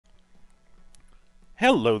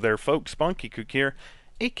Hello there folks, Bonkekook here,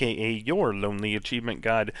 aka your Lonely Achievement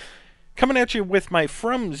God, coming at you with my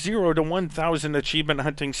From 0 to 1000 achievement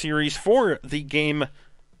hunting series for the game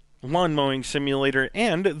Lawn Mowing Simulator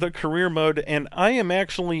and the career mode, and I am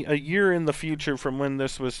actually a year in the future from when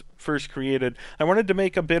this was first created. I wanted to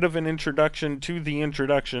make a bit of an introduction to the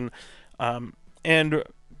introduction, and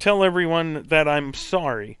tell everyone that I'm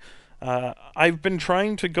sorry. I've been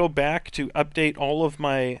trying to go back to update all of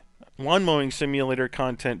my Lawn Mowing Simulator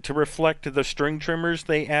content to reflect the string trimmers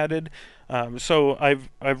they added. So I've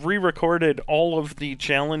re-recorded all of the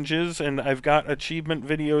challenges, and I've got achievement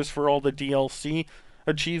videos for all the DLC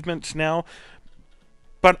achievements now,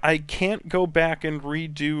 but I can't go back and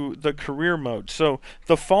redo the career mode. So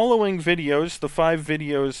the following videos, the 5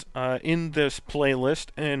 videos in this playlist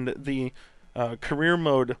and the career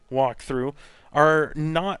mode walkthrough, are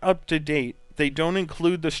not up to date. They don't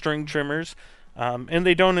include the string trimmers, and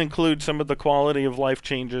they don't include some of the quality of life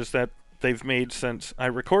changes that they've made since I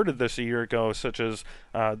recorded this a year ago, such as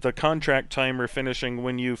the contract timer finishing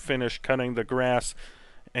when you finish cutting the grass,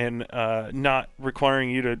 and not requiring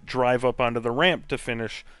you to drive up onto the ramp to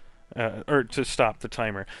finish or to stop the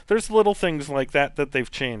timer. There's little things like that that they've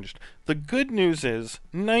changed. The good news is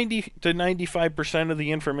 90 to 95% of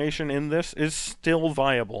the information in this is still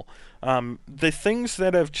viable. The things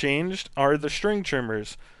that have changed are the string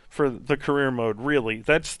trimmers for the career mode, really.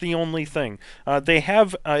 That's the only thing. They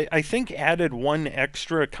have, I think, added one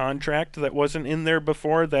extra contract that wasn't in there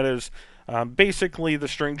before, that is basically the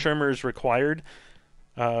string trimmer is required.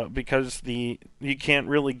 Because you can't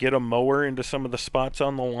really get a mower into some of the spots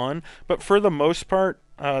on the lawn. But for the most part,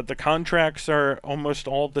 the contracts are almost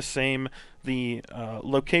all the same. The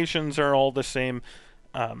locations are all the same.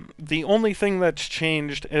 The only thing that's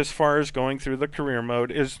changed as far as going through the career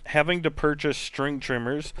mode is having to purchase string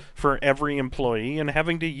trimmers for every employee and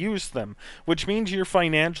having to use them, which means your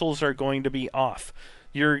financials are going to be off.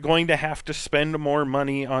 You're going to have to spend more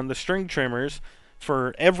money on the string trimmers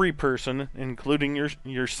for every person, including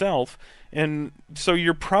yourself, and so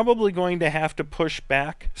you're probably going to have to push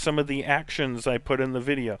back some of the actions I put in the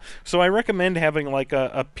video. So I recommend having like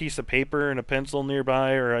a piece of paper and a pencil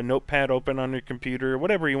nearby, or a notepad open on your computer, or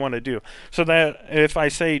whatever you want to do, so that if I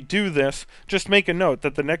say do this, just make a note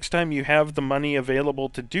that the next time you have the money available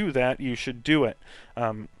to do that, you should do it.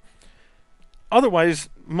 Otherwise,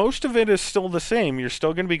 most of it is still the same. You're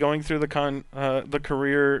still going to be going through the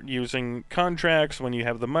career using contracts. When you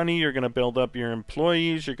have the money, you're going to build up your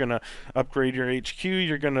employees. You're going to upgrade your HQ.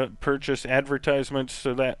 You're going to purchase advertisements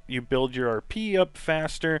so that you build your RP up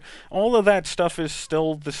faster. All of that stuff is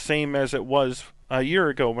still the same as it was a year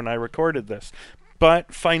ago when I recorded this.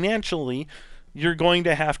 But financially, you're going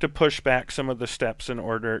to have to push back some of the steps in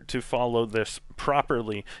order to follow this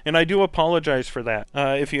properly. And I do apologize for that.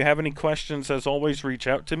 If you have any questions, as always, reach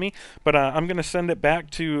out to me. But I'm going to send it back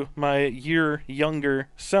to my year younger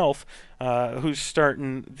self, who's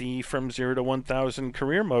starting the From 0 to 1000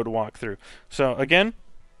 career mode walkthrough. So again,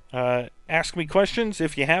 ask me questions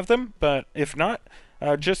if you have them. But if not,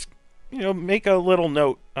 just make a little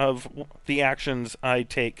note of the actions I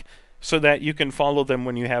take so that you can follow them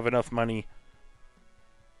when you have enough money.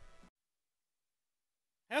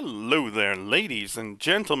 Hello there, ladies and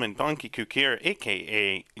gentlemen, Bonkekook here,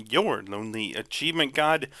 aka your Lonely Achievement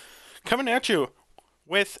God, coming at you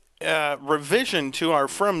with a revision to our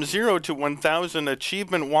From 0 to 1000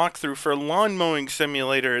 achievement walkthrough for Lawn Mowing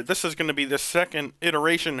Simulator. This is going to be the second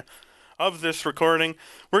iteration of this recording.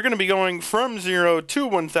 We're going to be going from 0 to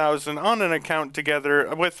 1000 on an account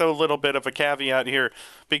together, with a little bit of a caveat here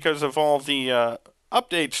because of all the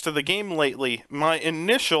updates to the game lately. My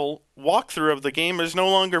initial walkthrough of the game is no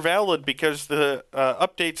longer valid because the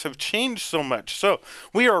updates have changed so much. So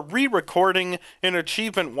we are re-recording an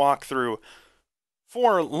achievement walkthrough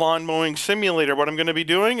for Lawn Mowing Simulator. What I'm going to be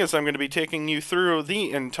doing is I'm going to be taking you through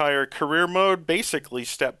the entire career mode, basically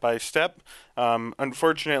step by step.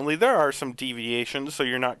 Unfortunately, there are some deviations, so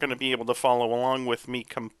you're not going to be able to follow along with me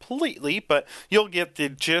completely, but you'll get the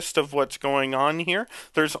gist of what's going on here.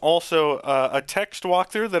 There's also a text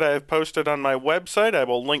walkthrough that I've posted on my website. I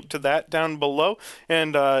will link to that down below,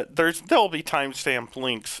 and there'll be timestamp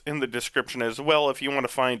links in the description as well if you want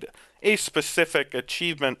to find a specific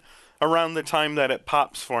achievement around the time that it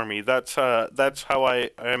pops for me. That's how I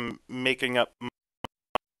am making up.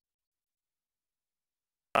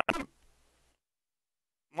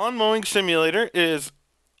 Lawn Mowing Simulator is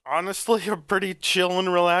honestly a pretty chill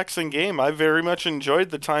and relaxing game. I very much enjoyed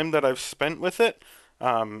the time that I've spent with it.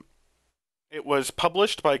 It was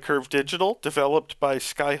published by Curve Digital, developed by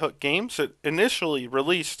Skyhook Games. It initially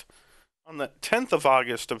released on the 10th of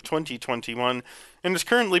August of 2021 and is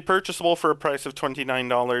currently purchasable for a price of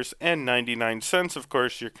 $29.99. Of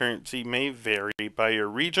course, your currency may vary by your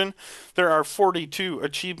region. There are 42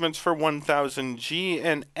 achievements for 1000 G,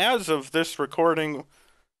 and as of this recording,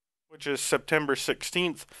 which is September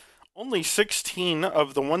 16th, only 16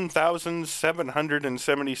 of the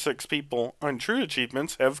 1,776 people on True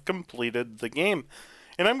Achievements have completed the game.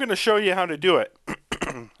 And I'm going to show you how to do it.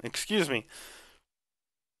 Excuse me.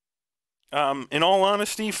 In all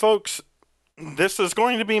honesty, folks, this is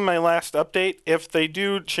going to be my last update. If they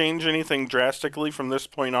do change anything drastically from this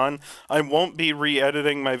point on, I won't be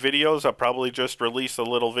re-editing my videos. I'll probably just release a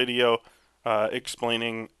little video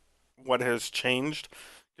explaining what has changed,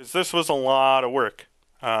 because this was a lot of work.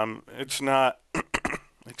 It's not...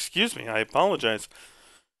 Excuse me, I apologize.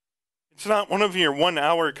 It's not one of your 1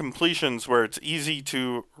 hour completions where it's easy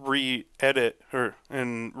to re-edit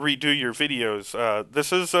and redo your videos.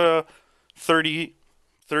 This is a 30,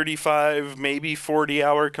 35, maybe 40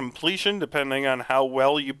 hour completion, depending on how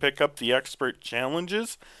well you pick up the expert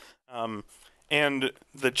challenges. And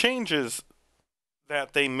the changes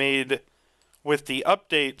that they made with the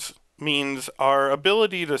updates means our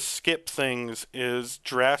ability to skip things is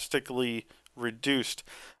drastically reduced.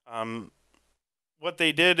 What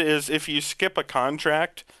they did is if you skip a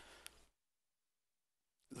contract,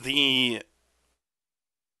 if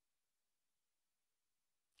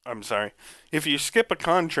you skip a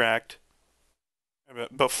contract,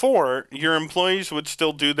 before, your employees would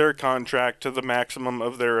still do their contract to the maximum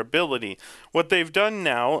of their ability. What they've done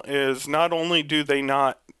now is not only do they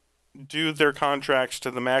not do their contracts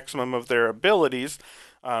to the maximum of their abilities,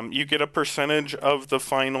 you get a percentage of the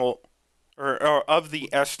final, or of the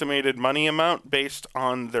estimated money amount based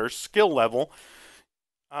on their skill level.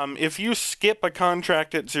 If you skip a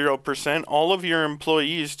contract at 0%, all of your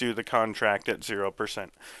employees do the contract at 0%.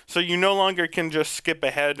 So you no longer can just skip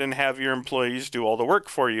ahead and have your employees do all the work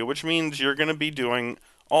for you, which means you're going to be doing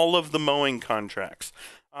all of the mowing contracts.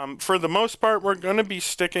 For the most part, we're going to be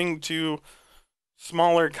sticking to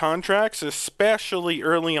smaller contracts, especially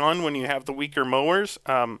early on when you have the weaker mowers.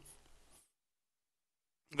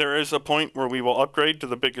 There is a point where we will upgrade to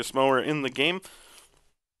the biggest mower in the game.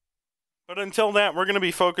 But until that, we're going to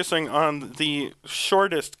be focusing on the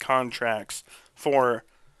shortest contracts for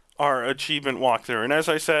our achievement walkthrough. And as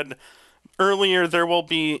I said earlier, there will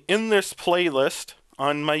be, in this playlist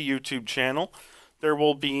on my YouTube channel, there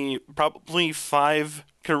will be probably 5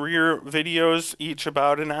 career videos, each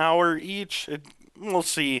about an hour each. We'll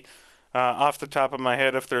see off the top of my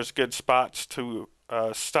head if there's good spots to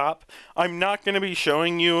stop. I'm not going to be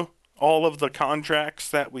showing you all of the contracts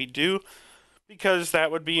that we do, because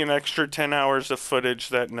that would be an extra 10 hours of footage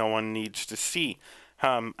that no one needs to see.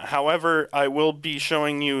 However, I will be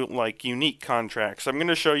showing you like unique contracts. I'm going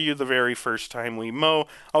to show you the very first time we mow.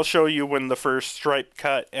 I'll show you when the first stripe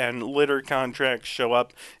cut and litter contracts show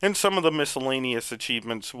up, and some of the miscellaneous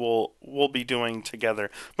achievements we'll be doing together.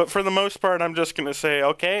 But for the most part, I'm just going to say,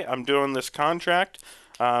 okay, I'm doing this contract.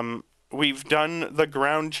 We've done the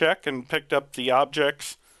ground check and picked up the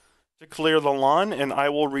objects to clear the lawn, and I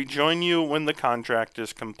will rejoin you when the contract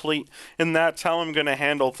is complete. And that's how I'm going to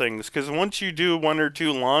handle things, because once you do 1 or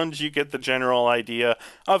 2 lawns, you get the general idea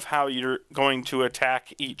of how you're going to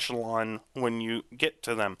attack each lawn when you get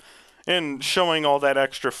to them. And showing all that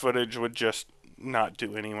extra footage would just not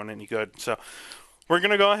do anyone any good. So we're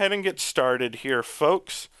going to go ahead and get started here,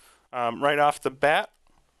 folks. Right off the bat,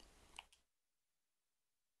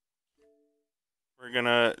 we're going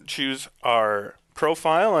to choose our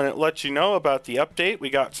profile, and it lets you know about the update.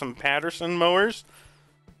 We got some Patterson mowers.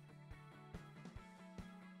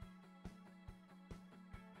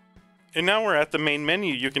 And now we're at the main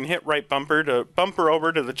menu. You can hit right bumper to bumper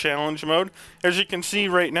over to the challenge mode. As you can see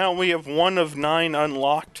right now, we have 1 of 9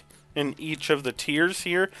 unlocked in each of the tiers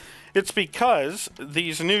here. It's because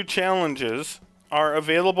these new challenges are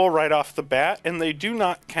available right off the bat, and they do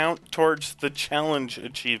not count towards the challenge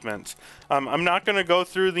achievements. I'm not going to go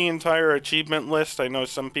through the entire achievement list. I know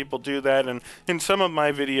some people do that, and in some of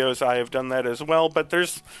my videos I have done that as well, but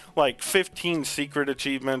there's like 15 secret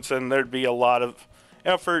achievements, and there'd be a lot of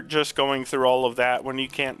effort just going through all of that when you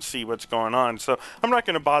can't see what's going on. So I'm not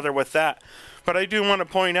going to bother with that. But I do want to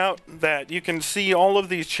point out that you can see all of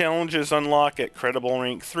these challenges unlock at credible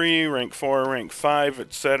rank 3, rank 4, rank 5,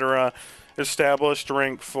 etc. Established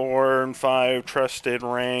rank 4 and 5, trusted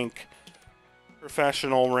rank,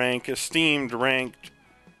 professional rank, esteemed rank,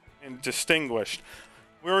 and distinguished.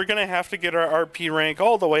 We're going to have to get our RP rank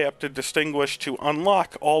all the way up to Distinguished to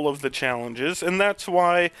unlock all of the challenges, and that's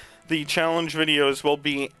why the challenge videos will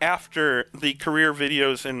be after the career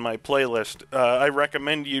videos in my playlist. I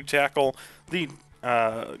recommend you tackle the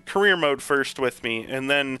career mode first with me, and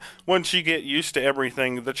then once you get used to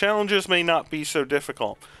everything, the challenges may not be so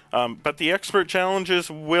difficult. But the expert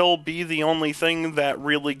challenges will be the only thing that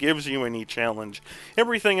really gives you any challenge.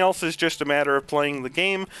 Everything else is just a matter of playing the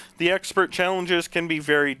game. The expert challenges can be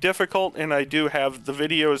very difficult, and I do have the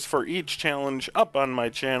videos for each challenge up on my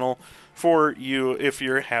channel for you if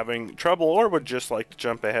you're having trouble or would just like to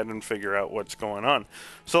jump ahead and figure out what's going on.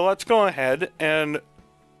 So let's go ahead and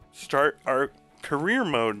start our career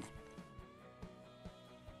mode.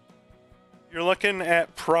 You're looking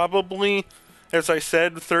at probably, as I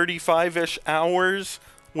said, 35-ish hours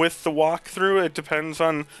with the walkthrough. It depends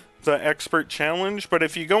on the expert challenge, but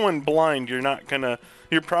if you go in blind,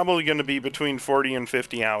 you're probably gonna be between 40 and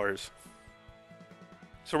 50 hours.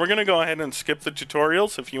 So we're gonna go ahead and skip the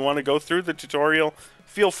tutorials. If you want to go through the tutorial,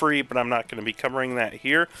 feel free, but I'm not gonna be covering that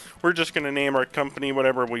here. We're just gonna name our company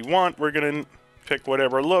whatever we want. We're gonna pick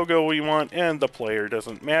whatever logo we want, and the player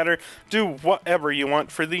doesn't matter. Do whatever you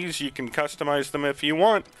want for these. You can customize them if you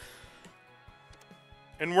want.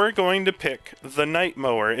 And we're going to pick the night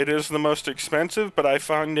mower. It is the most expensive, but I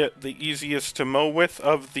found it the easiest to mow with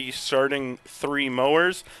of the starting 3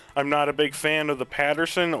 mowers. I'm not a big fan of the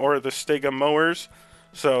Patterson or the Stiga mowers,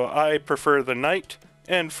 so I prefer the night.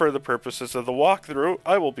 And for the purposes of the walkthrough,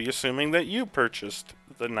 I will be assuming that you purchased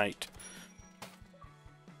the night.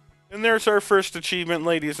 And there's our first achievement,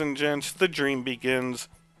 ladies and gents. The dream begins.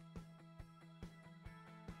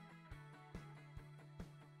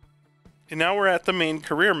 And now we're at the main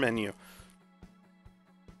career menu.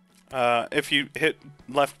 If you hit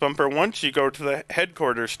left bumper once, you go to the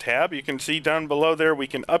headquarters tab. You can see down below there we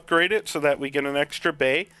can upgrade it so that we get an extra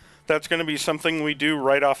bay. That's going to be something we do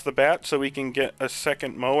right off the bat so we can get a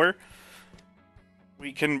second mower.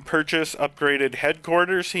 We can purchase upgraded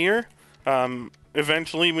headquarters here.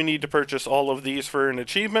 Eventually we need to purchase all of these for an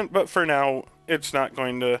achievement, but for now it's not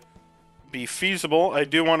going to be feasible. I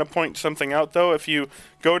do want to point something out though. If you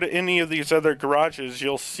go to any of these other garages,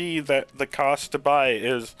 you'll see that the cost to buy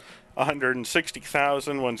is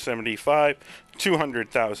 160,000, 175,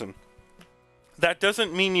 200,000. That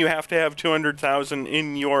doesn't mean you have to have 200,000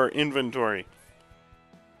 in your inventory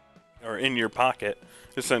or in your pocket,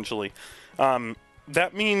 essentially.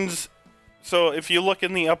 That means, so if you look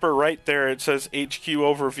in the upper right there, it says HQ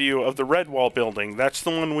overview of the Redwall building. That's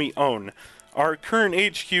the one we own. Our current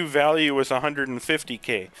HQ value is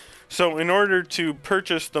 150K. So in order to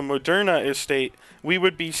purchase the Moderna estate, we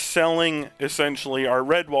would be selling essentially our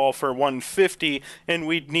Redwall for 150, and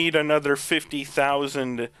we'd need another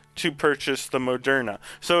 50,000 to purchase the Moderna.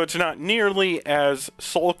 So it's not nearly as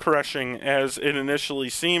soul-crushing as it initially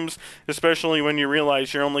seems, especially when you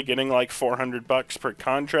realize you're only getting like 400 bucks per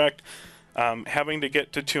contract. Having to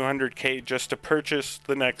get to 200K just to purchase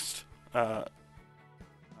the next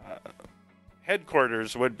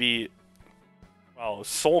headquarters would be, well,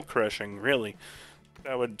 soul-crushing, really.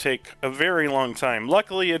 That would take a very long time.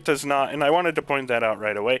 Luckily, it does not, and I wanted to point that out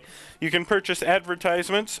right away. You can purchase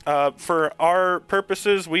advertisements. For our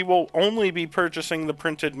purposes, we will only be purchasing the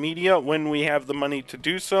printed media when we have the money to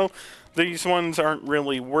do so. These ones aren't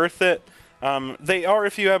really worth it. They are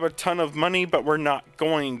if you have a ton of money, but we're not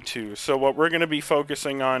going to. So what we're going to be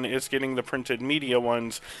focusing on is getting the printed media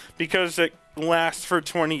ones, because it lasts for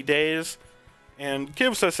 20 days and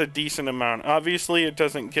gives us a decent amount. Obviously, it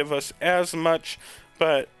doesn't give us as much,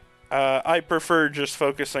 but I prefer just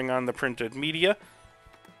focusing on the printed media.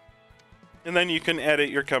 And then you can edit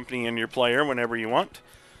your company and your player whenever you want.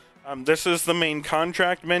 This is the main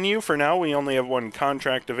contract menu. For now, we only have one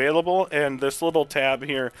contract available, and this little tab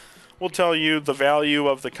here will tell you the value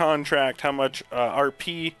of the contract, how much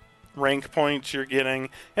RP rank points you're getting,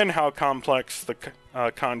 and how complex the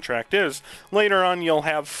contract is. Later on, you'll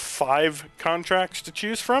have 5 contracts to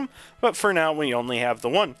choose from, but for now, we only have the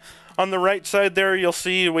one. On the right side there, you'll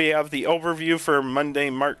see we have the overview for Monday,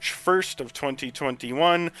 March 1st of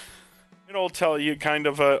 2021. It'll tell you kind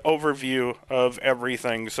of an overview of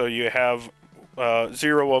everything. So you have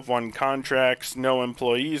 0 of 1 contracts, no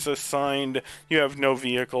employees assigned, you have no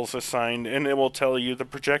vehicles assigned, and it will tell you the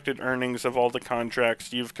projected earnings of all the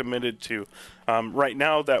contracts you've committed to. Right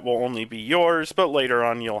now that will only be yours, but later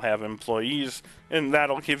on you'll have employees, and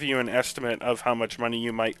that'll give you an estimate of how much money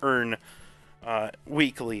you might earn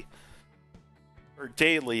weekly. Or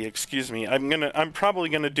daily, excuse me. I'm probably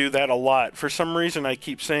gonna do that a lot. For some reason I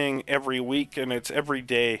keep saying every week, and it's every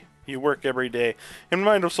day. you work every day. And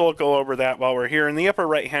might as well go over that while we're here. In the upper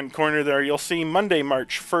right-hand corner there, you'll see Monday,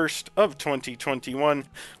 March 1st of 2021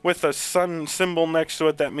 with a sun symbol next to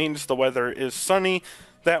it. That means the weather is sunny.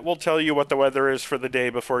 That will tell you what the weather is for the day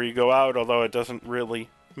before you go out, although it doesn't really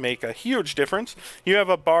make a huge difference. You have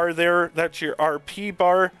a bar there, that's your RP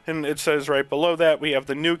bar, and it says right below that we have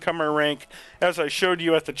the newcomer rank. As I showed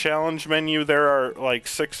you at the challenge menu, there are like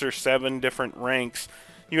 6 or 7 different ranks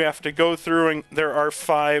you have to go through, and there are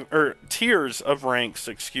 5 tiers of ranks,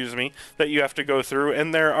 excuse me, that you have to go through,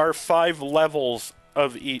 and there are 5 levels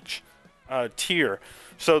of each tier.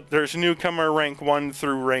 So there's newcomer rank 1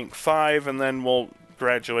 through rank 5, and then we'll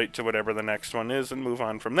graduate to whatever the next one is and move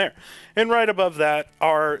on from there. And right above that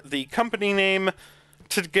are the company name,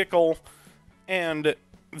 Tgickle, and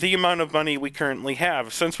the amount of money we currently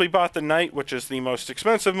have. Since we bought the Knight, which is the most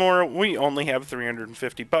expensive mower, we only have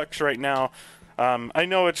 350 bucks right now. I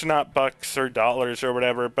know it's not bucks or dollars or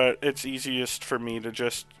whatever, but it's easiest for me to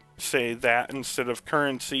just say that instead of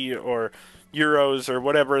currency or euros or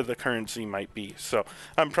whatever the currency might be. So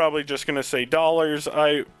I'm probably just going to say dollars.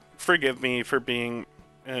 Forgive me for being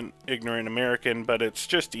an ignorant American, but it's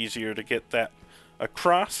just easier to get that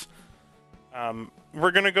across.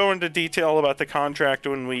 We're going to go into detail about the contract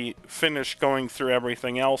when we finish going through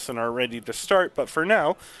everything else and are ready to start, but for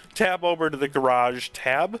now, tab over to the Garage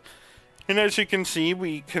tab, and as you can see,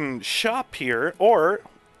 we can shop here, or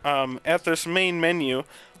at this main menu,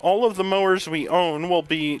 all of the mowers we own will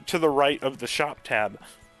be to the right of the Shop tab.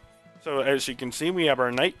 So as you can see, we have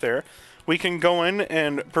our Knight there. We can go in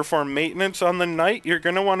and perform maintenance on the Knight. You're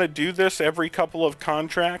going to want to do this every couple of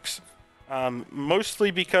contracts,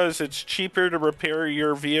 mostly because it's cheaper to repair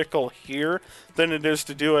your vehicle here than it is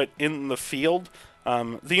to do it in the field.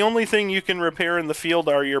 The only thing you can repair in the field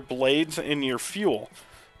are your blades and your fuel.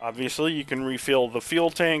 Obviously, you can refill the fuel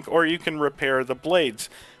tank or you can repair the blades,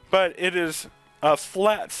 but it is a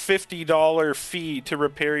flat $50 fee to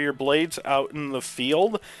repair your blades out in the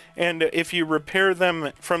field, and if you repair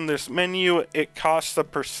them from this menu, it costs a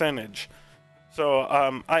percentage. So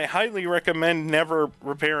I highly recommend never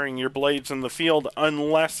repairing your blades in the field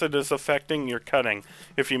unless it is affecting your cutting.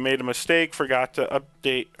 If you made a mistake, forgot to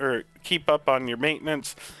update or keep up on your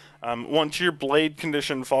maintenance, once your blade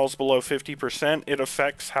condition falls below 50%, it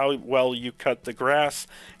affects how well you cut the grass.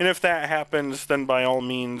 And if that happens, then by all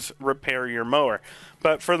means, repair your mower.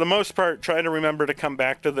 But for the most part, try to remember to come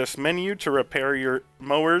back to this menu to repair your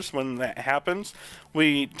mowers when that happens.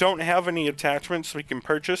 We don't have any attachments we can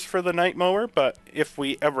purchase for the Knight mower, but if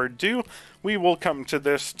we ever do, we will come to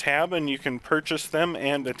this tab and you can purchase them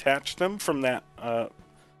and attach them from that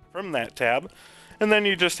tab. And then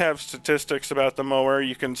you just have statistics about the mower.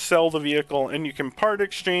 You can sell the vehicle and you can part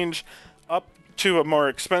exchange up to a more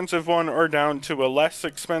expensive one or down to a less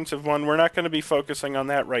expensive one. We're not going to be focusing on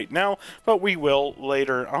that right now, but we will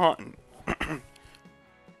later on.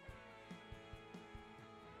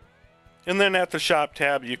 And then at the shop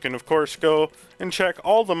tab, you can of course go and check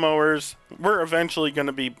all the mowers. We're eventually going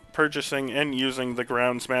to be purchasing and using the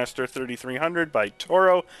Groundsmaster 3300 by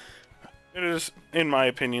Toro. It is, in my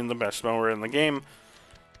opinion, the best mower in the game.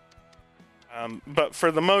 But for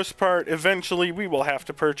the most part, eventually we will have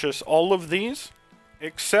to purchase all of these.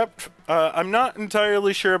 Except, I'm not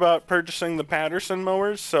entirely sure about purchasing the Patterson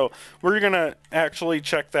mowers, so we're going to actually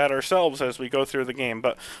check that ourselves as we go through the game.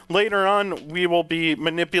 But later on, we will be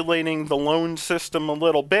manipulating the loan system a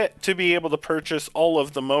little bit to be able to purchase all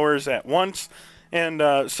of the mowers at once.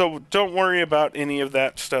 And so don't worry about any of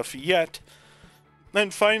that stuff yet. Then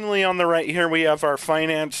finally on the right here we have our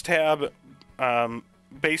finance tab,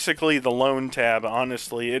 basically the loan tab.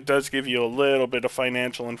 Honestly, it does give you a little bit of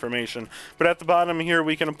financial information, but at the bottom here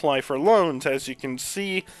we can apply for loans. As you can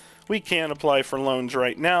see, we can apply for loans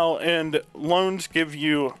right now, and loans give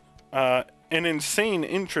you an insane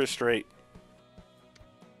interest rate.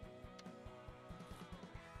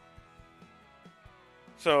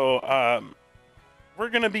 So we're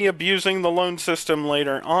going to be abusing the loan system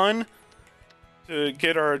later on to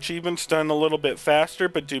get our achievements done a little bit faster,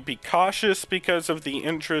 but do be cautious because of the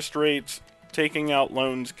interest rates. Taking out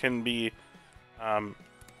loans can be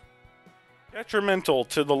detrimental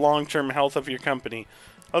to the long-term health of your company.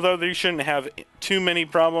 Although you shouldn't have too many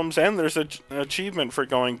problems, and there's an achievement for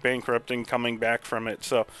going bankrupt and coming back from it,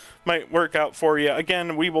 so might work out for you.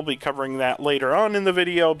 Again, we will be covering that later on in the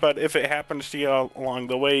video, but if it happens to you along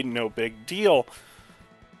the way, no big deal.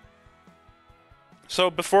 So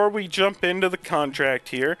before we jump into the contract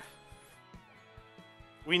here,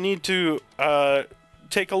 we need to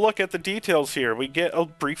take a look at the details here. We get a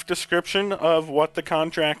brief description of what the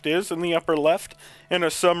contract is in the upper left, and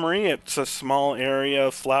a summary. It's a small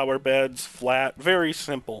area, flower beds, flat, very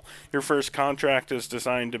simple. Your first contract is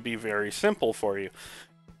designed to be very simple for you.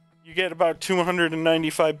 You get about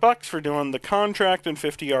 $295 for doing the contract and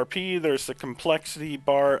 50 RP. There's the complexity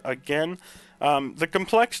bar again. The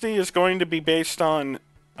complexity is going to be based on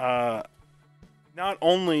not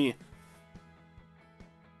only,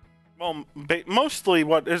 well, mostly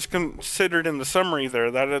what is considered in the summary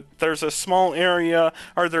there, that there's a small area,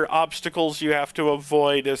 are there obstacles you have to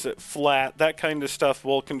avoid, is it flat, that kind of stuff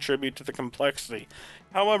will contribute to the complexity.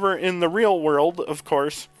 However, in the real world, of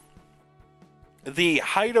course, the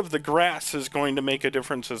height of the grass is going to make a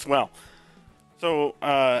difference as well. So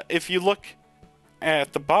if you look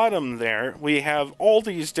at the bottom there, we have all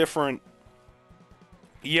these different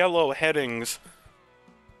yellow headings.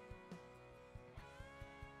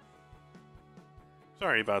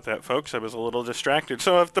 Sorry about that, folks. I was a little distracted.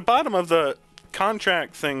 So at the bottom of the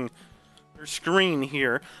contract thing, or screen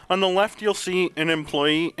here, on the left you'll see an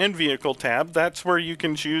employee and vehicle tab. That's where you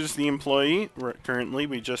can choose the employee. Currently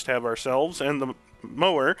we just have ourselves, and the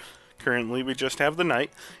mower. Currently we just have the knight.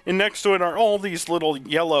 And next to it are all these little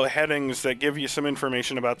yellow headings that give you some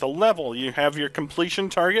information about the level. You have your completion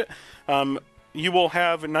target. You will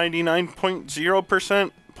have 99.0%,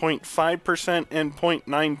 0.5%, and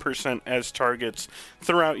 0.9% as targets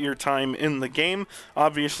throughout your time in the game.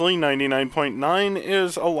 Obviously, 99.9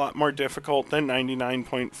 is a lot more difficult than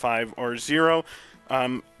 99.5 or 0.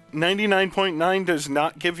 99.9 does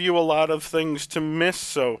not give you a lot of things to miss,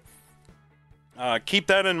 so keep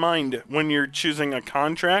that in mind when you're choosing a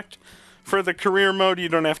contract. For the career mode, you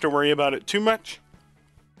don't have to worry about it too much,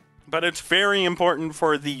 but it's very important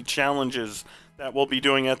for the challenges that we'll be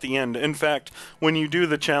doing at the end. In fact, when you do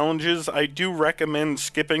the challenges, I do recommend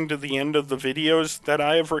skipping to the end of the videos that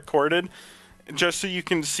I have recorded, just so you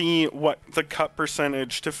can see what the cut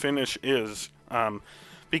percentage to finish is.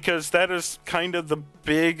 Because that is kind of the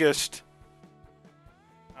biggest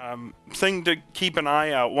thing to keep an eye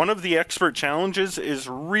out. One of the expert challenges is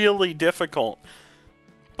really difficult,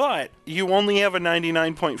 but you only have a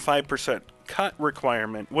 99.5% cut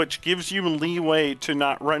requirement, which gives you leeway to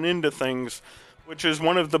not run into things, which is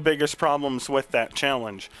one of the biggest problems with that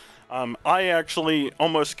challenge. I actually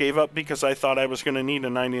almost gave up because I thought I was going to need a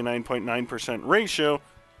 99.9% ratio,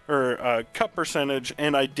 or cut percentage,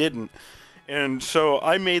 and I didn't. And so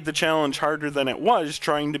I made the challenge harder than it was,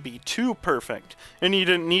 trying to be too perfect. And you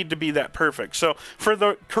didn't need to be that perfect. So for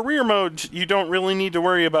the career modes, you don't really need to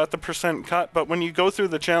worry about the percent cut. But when you go through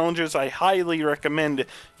the challenges, I highly recommend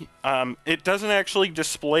it doesn't actually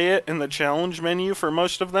display it in the challenge menu for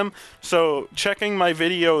most of them. So checking my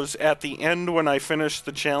videos at the end when I finish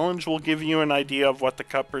the challenge will give you an idea of what the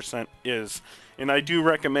cut percent is. And I do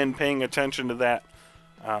recommend paying attention to that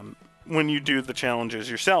when you do the challenges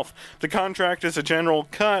yourself. The contract is a general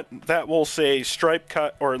cut. That will say stripe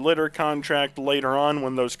cut or litter contract later on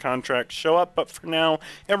when those contracts show up, but for now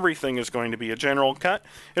everything is going to be a general cut.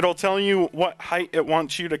 It'll tell you what height it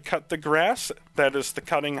wants you to cut the grass. That is the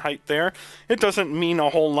cutting height there. It doesn't mean a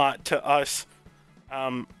whole lot to us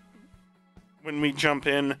when we jump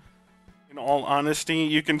in all honesty.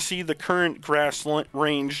 You can see the current grass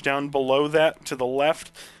range down below that to the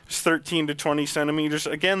left. 13 to 20 centimeters.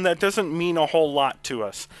 Again, that doesn't mean a whole lot to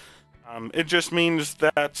us. It just means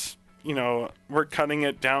that, we're cutting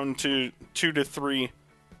it down to 2 to 3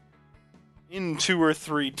 in 2 or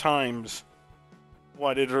 3 times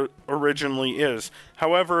what it originally is.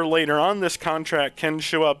 However, later on, this contract can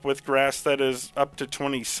show up with grass that is up to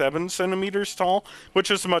 27 centimeters tall,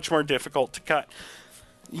 which is much more difficult to cut.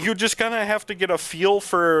 You just kind of have to get a feel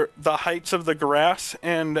for the heights of the grass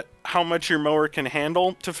and how much your mower can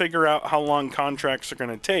handle to figure out how long contracts are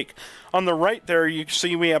going to take. On the right there, you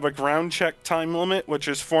see we have a ground check time limit, which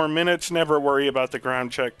is 4 minutes. Never worry about the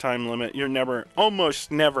ground check time limit. You're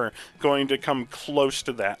almost never going to come close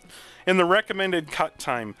to that. And the recommended cut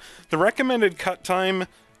time. The recommended cut time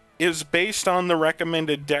is based on the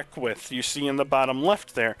recommended deck width you see in the bottom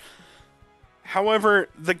left there. However,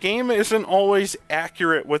 the game isn't always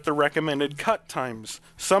accurate with the recommended cut times.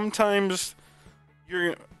 Sometimes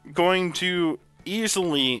you're going to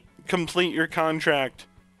easily complete your contract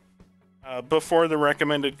before the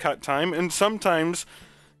recommended cut time, and sometimes,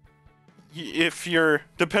 if you're,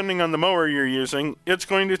 depending on the mower you're using, it's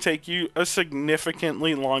going to take you a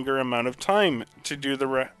significantly longer amount of time to do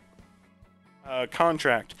the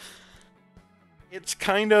contract. It's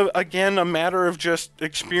kind of, again, a matter of just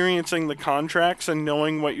experiencing the contracts and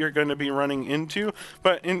knowing what you're going to be running into.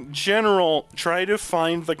 But in general, try to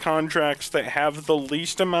find the contracts that have the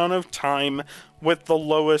least amount of time with the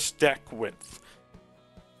lowest deck width.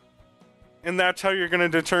 And that's how you're going to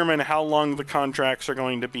determine how long the contracts are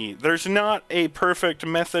going to be. There's not a perfect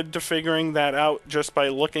method to figuring that out just by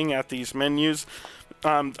looking at these menus.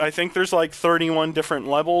 I think there's like 31 different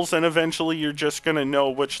levels, and eventually you're just going to know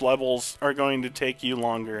which levels are going to take you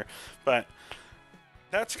longer. But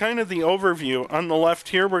that's kind of the overview. On the left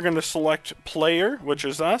here, we're going to select player, which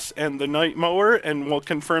is us, and the night mower, and we'll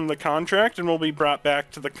confirm the contract, and we'll be brought back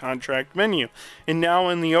to the contract menu. And now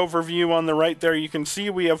in the overview on the right there, you can see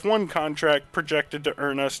we have one contract projected to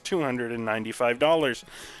earn us $295.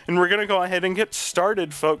 And we're going to go ahead and get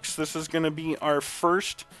started, folks. This is going to be our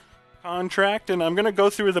first contract, and I'm going to go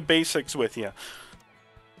through the basics with you.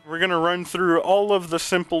 We're going to run through all of the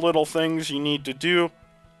simple little things you need to do,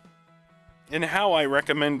 and how I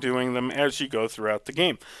recommend doing them as you go throughout the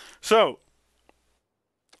game. So,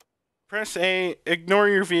 press A, ignore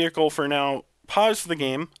your vehicle for now, pause the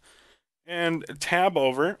game, and tab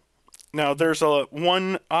over. Now, there's a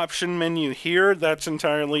one option menu here. That's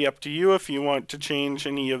entirely up to you if you want to change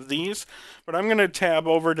any of these. But I'm going to tab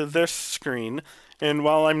over to this screen. And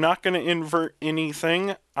while I'm not going to invert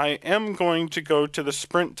anything, I am going to go to the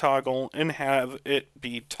sprint toggle and have it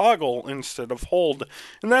be toggle instead of hold.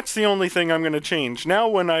 And that's the only thing I'm going to change. Now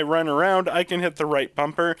when I run around, I can hit the right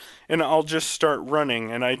bumper and I'll just start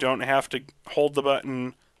running, and I don't have to hold the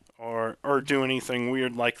button or do anything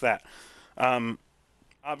weird like that.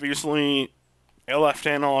 Obviously, left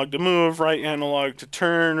analog to move, right analog to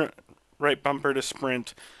turn, right bumper to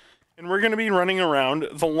sprint. And we're going to be running around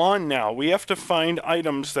the lawn now. We have to find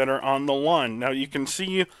items that are on the lawn. Now you can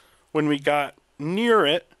see when we got near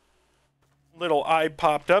it, little eye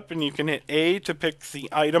popped up, and you can hit A to pick the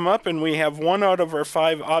item up, and we have 1 out of our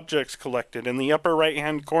 5 objects collected. In the upper right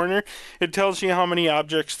hand corner, it tells you how many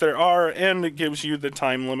objects there are, and it gives you the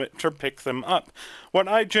time limit to pick them up. What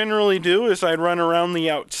I generally do is I run around the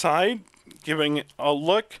outside, giving it a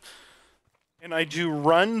look. And I do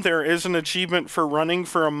run. There is an achievement for running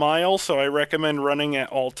for a mile, so I recommend running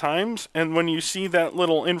at all times. And when you see that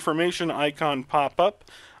little information icon pop up,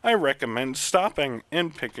 I recommend stopping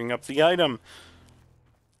and picking up the item.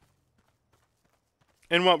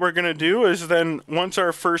 And what we're going to do is then, once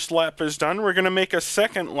our first lap is done, we're going to make a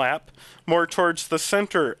second lap more towards the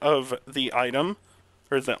center of the item,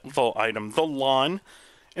 or the lawn.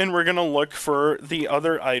 And we're going to look for the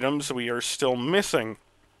other items we are still missing.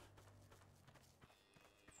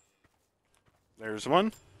 There's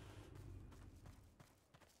one.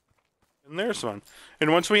 And there's one.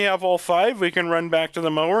 And once we have all 5, we can run back to the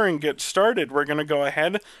mower and get started. We're going to go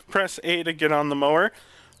ahead, press A to get on the mower.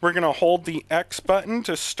 We're going to hold the X button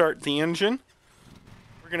to start the engine.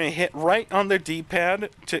 We're going to hit right on the D-pad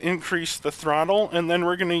to increase the throttle. And then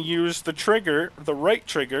we're going to use the trigger, the right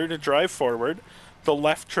trigger, to drive forward. The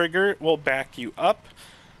left trigger will back you up.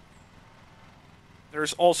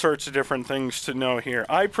 There's all sorts of different things to know here.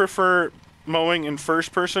 I prefer mowing in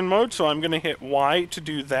first-person mode, so I'm going to hit Y to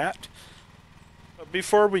do that. But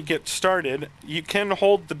before we get started, you can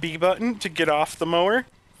hold the B button to get off the mower.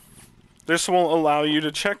 This will allow you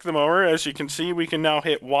to check the mower. As you can see, we can now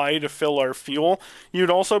hit Y to fill our fuel.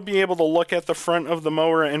 You'd also be able to look at the front of the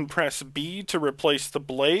mower and press B to replace the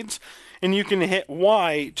blades. And you can hit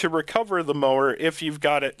Y to recover the mower if you've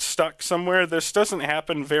got it stuck somewhere. This doesn't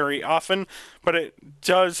happen very often, but it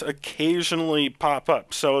does occasionally pop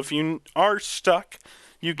up. So if you are stuck,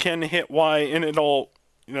 you can hit Y and it'll,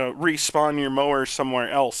 respawn your mower somewhere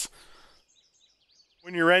else.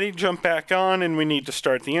 When you're ready, jump back on, and we need to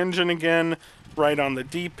start the engine again, right on the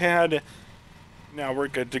D-pad. Now we're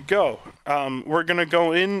good to go. We're going to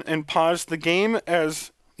go in and pause the game,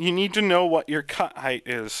 as you need to know what your cut height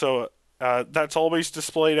is. So that's always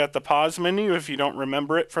displayed at the pause menu if you don't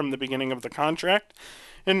remember it from the beginning of the contract.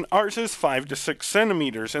 And ours is 5 to 6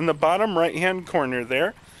 centimeters. In the bottom right-hand corner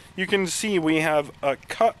there, you can see we have a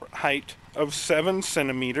cut height of 7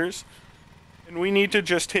 centimeters. And we need to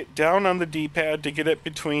just hit down on the D-pad to get it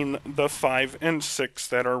between the 5 and 6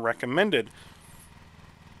 that are recommended.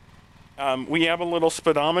 We have a little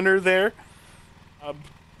speedometer there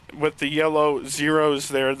with the yellow zeros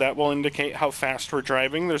there that will indicate how fast we're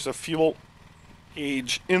driving. There's a fuel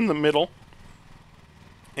gauge in the middle.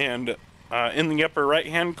 And in the upper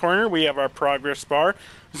right-hand corner, we have our progress bar,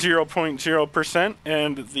 0.0%,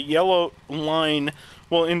 and the yellow line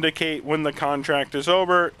will indicate when the contract is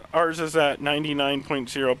over. Ours is at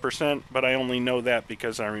 99.0%, but I only know that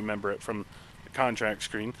because I remember it from the contract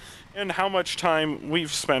screen, and how much time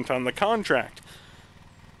we've spent on the contract.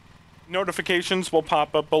 Notifications will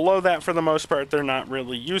pop up below that. For the most part, they're not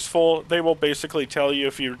really useful. They will basically tell you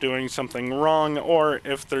if you're doing something wrong or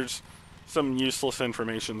if there's some useless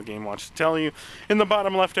information the game wants to tell you. In the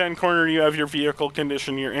bottom left-hand corner, you have your vehicle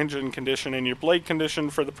condition, your engine condition, and your blade condition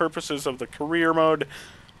for the purposes of the career mode.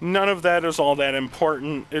 None of that is all that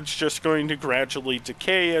important. It's just going to gradually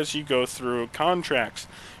decay as you go through contracts.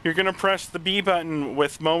 You're going to press the B button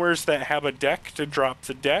with mowers that have a deck to drop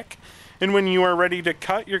the deck. And when you are ready to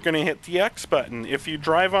cut, you're going to hit the X button. If you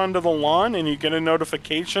drive onto the lawn and you get a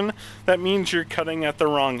notification, that means you're cutting at the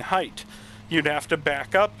wrong height. You'd have to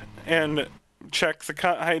back up and check the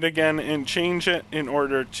cut height again and change it in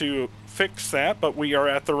order to fix that, but we are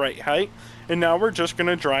at the right height. And now we're just going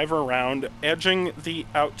to drive around edging the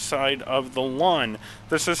outside of the lawn.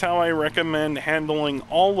 This is how I recommend handling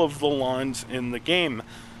all of the lawns in the game.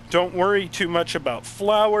 Don't worry too much about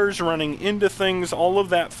flowers, running into things. All of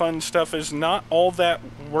that fun stuff is not all that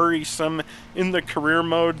worrisome in the career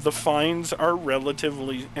mode. The fines are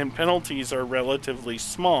relatively, and penalties are relatively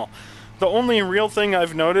small. The only real thing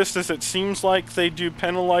I've noticed is it seems like they do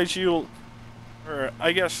penalize you, or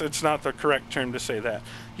I guess it's not the correct term to say that.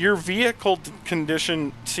 Your vehicle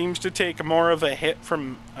condition seems to take more of a hit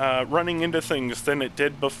from running into things than it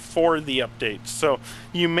did before the updates. So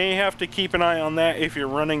you may have to keep an eye on that if you're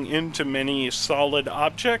running into many solid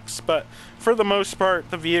objects, but for the most part,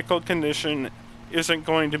 the vehicle condition isn't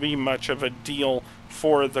going to be much of a deal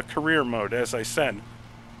for the career mode, as I said.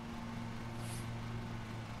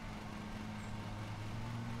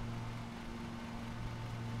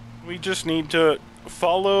 We just need to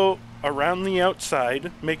follow around the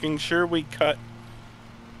outside, making sure we cut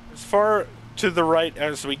as far to the right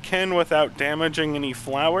as we can without damaging any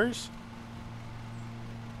flowers.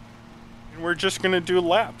 And we're just going to do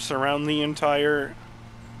laps around the entire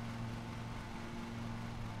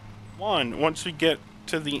lawn. Once we get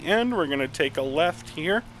to the end, we're going to take a left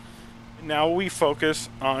here. And now we focus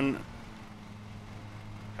on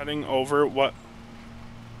cutting over what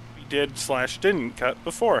did/didn't cut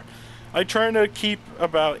before. I try to keep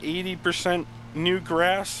about 80% new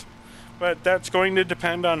grass, but that's going to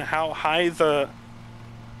depend on how high the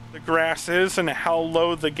grass is and how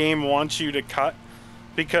low the game wants you to cut,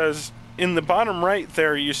 because in the bottom right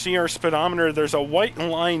there you see our speedometer. There's a white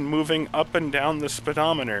line moving up and down the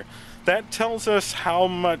speedometer. That tells us how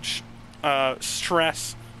much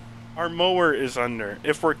stress our mower is under.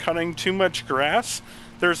 If we're cutting too much grass,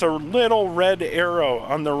 there's a little red arrow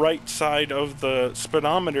on the right side of the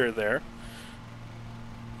speedometer there,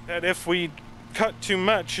 that if we cut too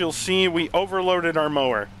much, you'll see we overloaded our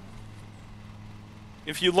mower.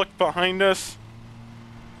 If you look behind us,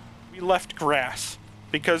 we left grass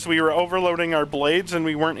because we were overloading our blades and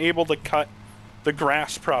we weren't able to cut the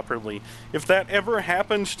grass properly. If that ever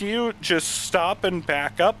happens to you, just stop and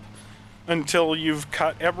back up until you've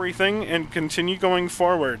cut everything and continue going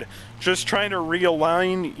forward. Just try to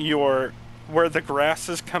realign your where the grass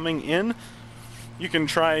is coming in. You can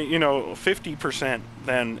try, 50%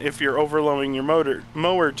 then if you're overloading your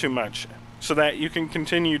mower too much, so that you can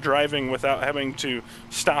continue driving without having to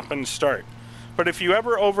stop and start. But if you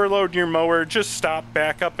ever overload your mower, just stop,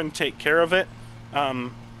 back up, and take care of it.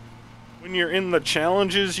 When you're in the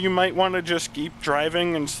challenges, you might want to just keep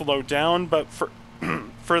driving and slow down, but for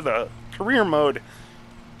the career mode,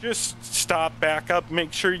 just stop, back up,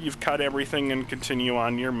 make sure you've cut everything, and continue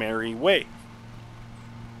on your merry way.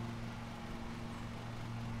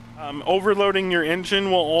 Overloading your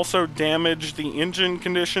engine will also damage the engine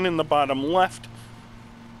condition in the bottom left.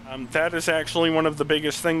 That is actually one of the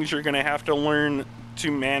biggest things you're going to have to learn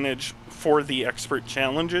to manage for the expert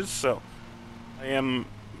challenges, so I am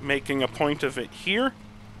making a point of it here.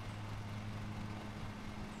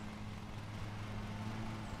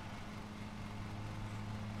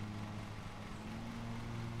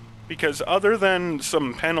 Because other than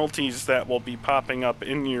some penalties that will be popping up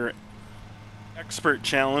in your expert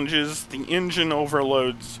challenges, the engine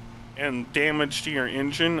overloads and damage to your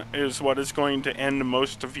engine is what is going to end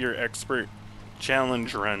most of your expert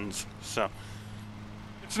challenge runs. So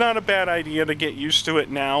it's not a bad idea to get used to it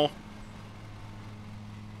now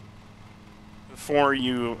before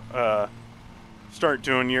you start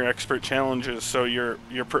doing your expert challenges, so you're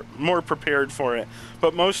more prepared for it.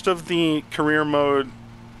 But most of the career mode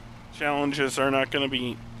challenges are not going to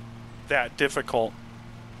be that difficult.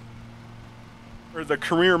 Or the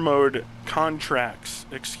career mode contracts,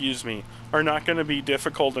 are not going to be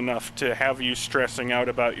difficult enough to have you stressing out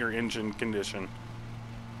about your engine condition.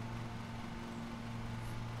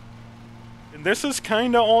 And this is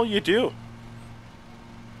kind of all you do.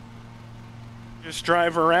 Just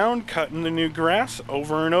drive around, cutting the new grass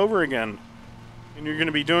over and over again. And you're going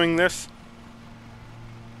to be doing this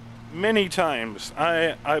many times.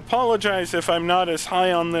 I apologize if I'm not as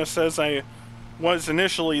high on this as I was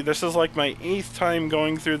initially, this is like my 8th time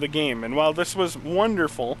going through the game, and while this was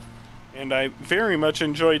wonderful, and I very much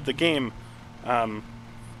enjoyed the game,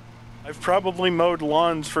 I've probably mowed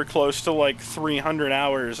lawns for close to like 300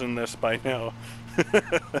 hours in this by now.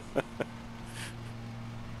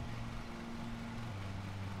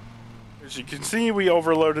 As you can see, we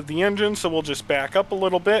overloaded the engine, so we'll just back up a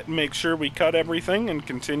little bit and make sure we cut everything and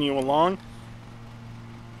continue along.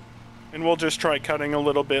 And we'll just try cutting a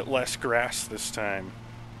little bit less grass this time.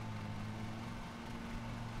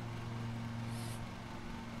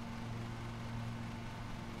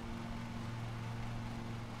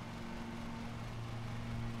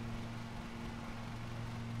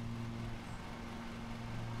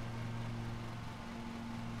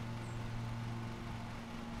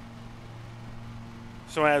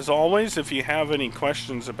 So as always, if you have any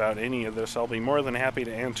questions about any of this, I'll be more than happy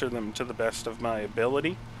to answer them to the best of my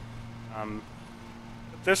ability.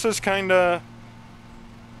 This is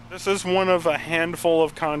one of a handful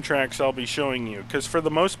of contracts I'll be showing you, because for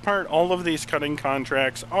the most part, all of these cutting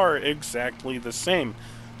contracts are exactly the same.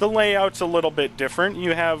 The layout's a little bit different.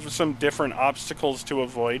 You have some different obstacles to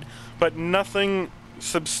avoid, but nothing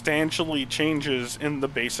substantially changes in the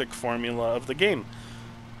basic formula of the game.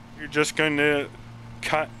 You're just going to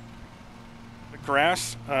cut the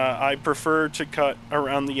grass. I prefer to cut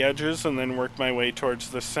around the edges and then work my way towards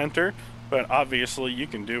the center, but obviously you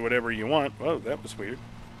can do whatever you want. Whoa, that was weird.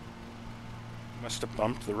 Must have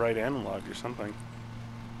bumped the right analog or something.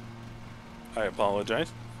 I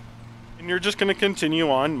apologize. And you're just going to continue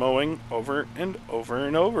on mowing over and over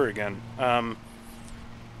and over again. The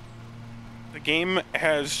game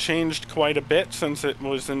has changed quite a bit since it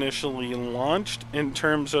was initially launched in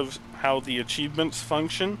terms of how the achievements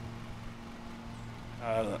function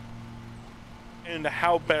and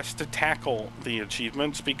how best to tackle the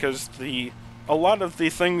achievements, because a lot of the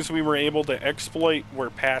things we were able to exploit were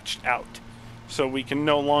patched out, so we can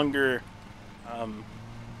no longer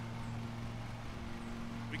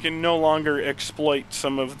exploit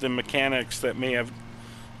some of the mechanics that may have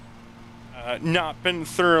not been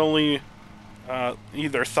thoroughly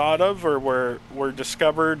either thought of or were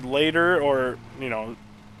discovered later, or, you know,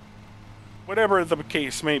 whatever the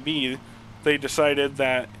case may be. They decided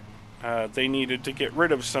that they needed to get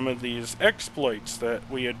rid of some of these exploits that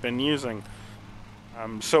we had been using.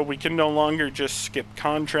 So we can no longer just skip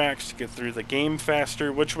contracts to get through the game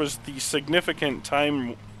faster, which was the significant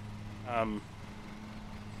time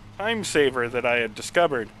saver that I had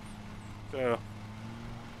discovered. So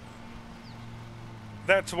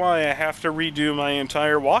that's why I have to redo my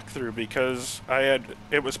entire walkthrough, because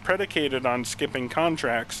it was predicated on skipping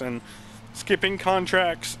contracts, and skipping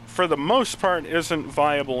contracts for the most part isn't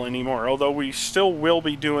viable anymore, although we still will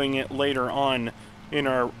be doing it later on in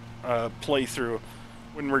our playthrough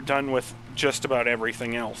when we're done with just about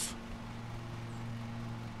everything else.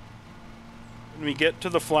 When we get to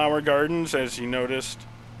the flower gardens, as you noticed,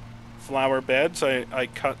 flower beds, I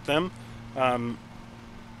cut them.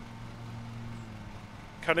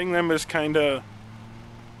 Cutting them is kind of...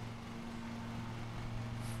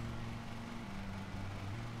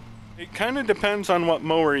 It kind of depends on what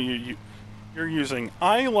mower you're using.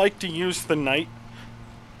 I like to use the Knight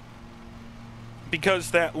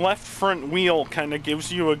because that left front wheel kind of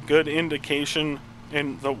gives you a good indication,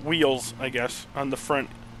 and the wheels, I guess, on the front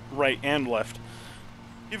right and left,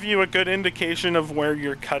 give you a good indication of where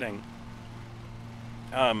you're cutting.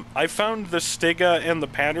 I found the Stiga and the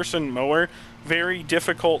Patterson mower very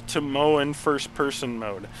difficult to mow in first-person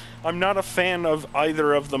mode. I'm not a fan of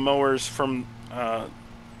either of the mowers from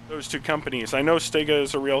those two companies. I know Stiga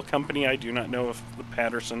is a real company. I do not know if the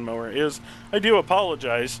Patterson mower is. I do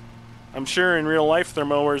apologize. I'm sure in real life their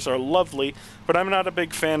mowers are lovely, but I'm not a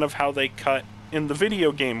big fan of how they cut in the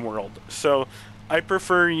video game world. So I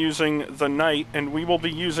prefer using the Knight, and we will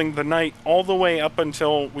be using the Knight all the way up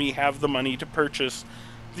until we have the money to purchase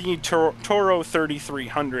the Toro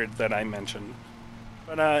 3300 that I mentioned.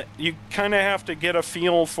 But you kind of have to get a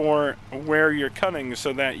feel for where you're cutting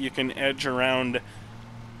so that you can edge around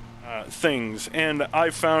things. And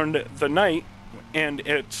I found the Knight and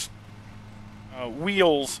its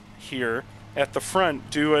wheels here at the front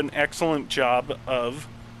do an excellent job of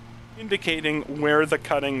indicating where the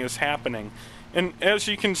cutting is happening. And as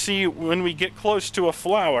you can see, when we get close to a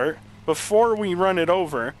flower, before we run it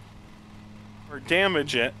over or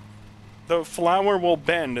damage it, the flower will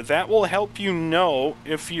bend. That will help you know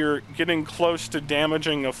if you're getting close to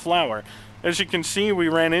damaging a flower. As you can see, we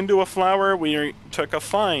ran into a flower, we took a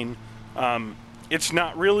fine. It's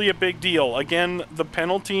not really a big deal. Again, the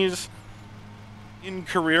penalties in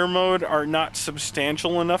career mode are not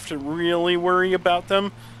substantial enough to really worry about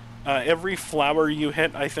them. Every flower you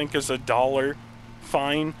hit, I think, is $1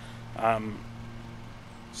 fine.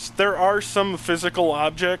 There are some physical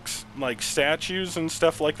objects, like statues and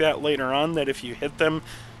stuff like that later on, that if you hit them,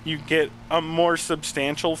 you get a more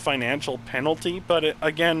substantial financial penalty. But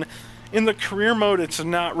again, in the career mode, it's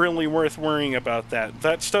not really worth worrying about that.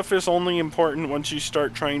 That stuff is only important once you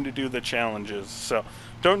start trying to do the challenges. So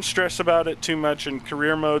don't stress about it too much in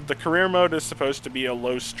career mode. The career mode is supposed to be a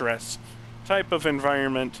low stress type of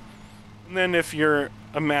environment. And then if you're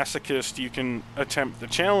a masochist, you can attempt the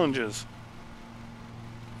challenges.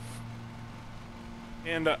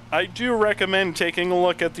 And I do recommend taking a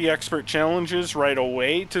look at the expert challenges right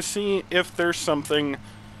away to see if there's something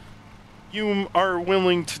you are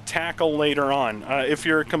willing to tackle later on. If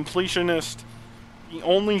you're a completionist, the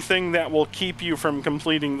only thing that will keep you from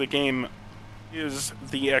completing the game is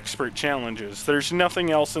the expert challenges. There's nothing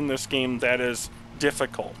else in this game that is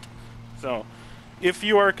difficult. So, if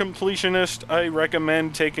you are a completionist, I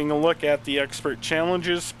recommend taking a look at the expert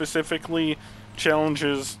challenges, specifically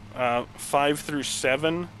challenges 5 through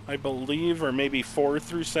 7, I believe, or maybe 4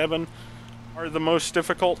 through 7 are the most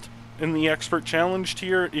difficult in the expert challenge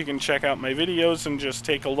tier. You can check out my videos and just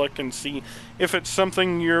take a look and see if it's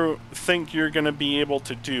something you think you're going to be able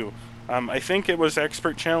to do. I think it was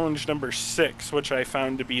expert challenge number 6, which I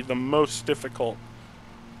found to be the most difficult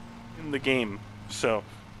in the game. So,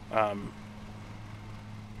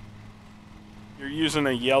 you're using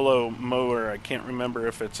a yellow mower. I can't remember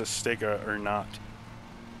if it's a Stiga or not.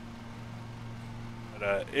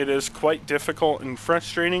 But it is quite difficult and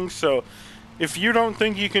frustrating, so if you don't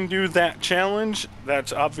think you can do that challenge,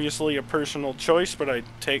 that's obviously a personal choice, but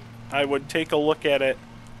I would take a look at it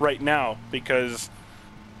right now, because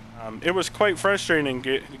it was quite frustrating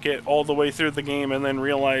to get all the way through the game and then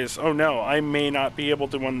realize, oh no, I may not be able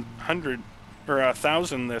to 100 or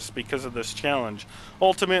 1,000 this because of this challenge.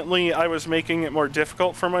 Ultimately, I was making it more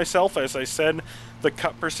difficult for myself. As I said, the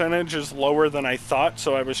cut percentage is lower than I thought,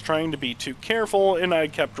 so I was trying to be too careful, and I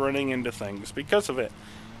kept running into things because of it.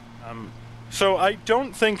 So I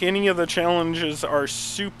don't think any of the challenges are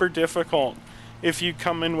super difficult if you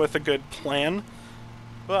come in with a good plan,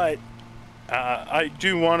 but I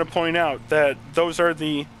do want to point out that those are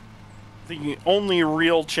the only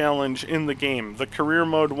real challenge in the game. The career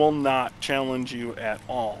mode will not challenge you at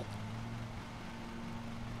all.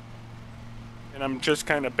 And I'm just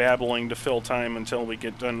kind of babbling to fill time until we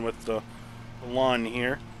get done with the lawn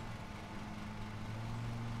here.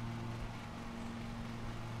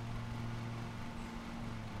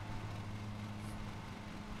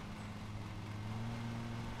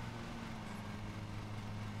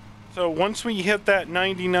 So once we hit that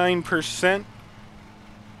 99%,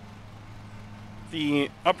 the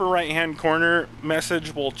upper right hand corner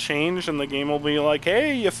message will change and the game will be like,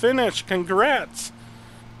 hey, you finished, congrats.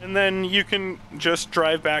 And then you can just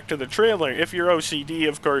drive back to the trailer. If you're OCD,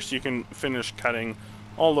 of course, you can finish cutting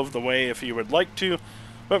all of the way if you would like to,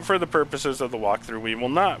 but for the purposes of the walkthrough, we will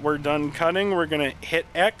not. We're done cutting. We're going to hit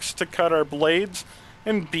X to cut our blades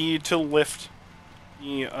and B to lift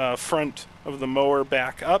the front of the mower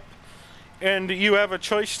back up. And you have a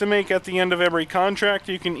choice to make at the end of every contract.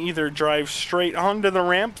 You can either drive straight onto the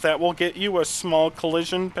ramp, that will get you a small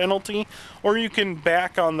collision penalty, or you can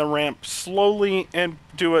back on the ramp slowly and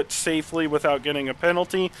do it safely without getting a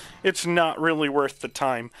penalty. It's not really worth the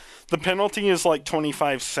time. The penalty is like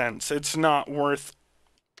 25 cents. It's not worth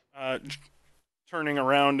turning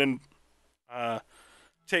around and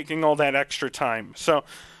taking all that extra time. So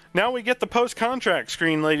now we get the post-contract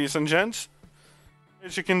screen, ladies and gents.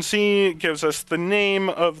 As you can see, it gives us the name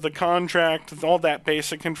of the contract, all that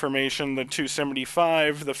basic information, the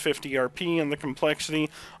 275, the 50 RP, and the complexity.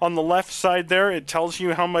 On the left side there, it tells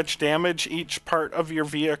you how much damage each part of your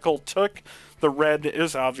vehicle took. The red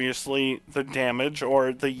is obviously the damage,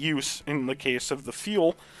 or the use in the case of the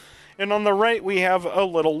fuel. And on the right, we have a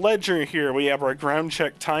little ledger here. We have our ground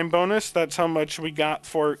check time bonus. That's how much we got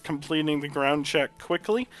for completing the ground check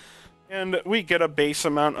quickly. And we get a base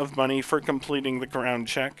amount of money for completing the ground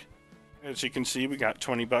check. As you can see, we got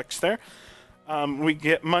 20 bucks there. We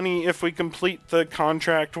get money if we complete the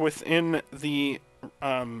contract within the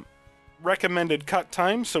recommended cut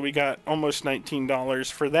time. So we got almost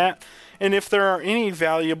 $19 for that. And if there are any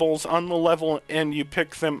valuables on the level and you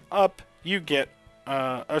pick them up, you get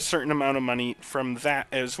a certain amount of money from that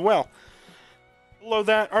as well. Below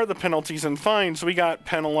that are the penalties and fines. We got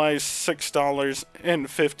penalized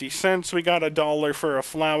 $6.50. We got $1 for a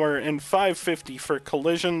flower and $5.50 for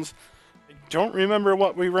collisions. I don't remember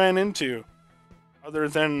what we ran into, other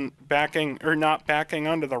than backing or not backing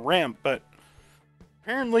onto the ramp. But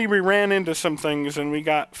apparently we ran into some things and we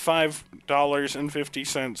got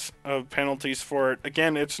 $5.50 of penalties for it.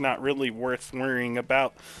 Again, it's not really worth worrying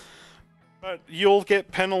about. But you'll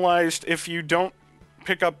get penalized if you don't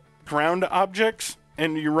pick up ground objects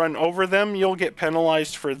and you run over them. You'll get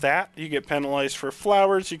penalized for that. You get penalized for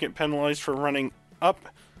flowers. You get penalized for running up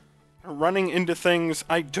or running into things.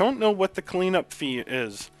 I don't know what the cleanup fee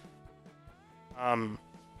is.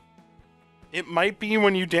 It might be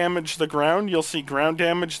when you damage the ground. You'll see ground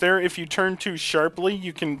damage there. If you turn too sharply,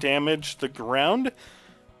 you can damage the ground.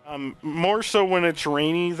 More so when it's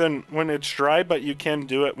rainy than when it's dry, but you can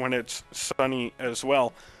do it when it's sunny as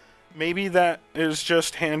well. Maybe that is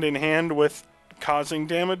just hand in hand with causing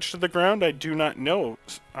damage to the ground. I do not know.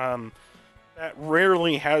 That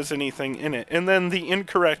rarely has anything in it. And then the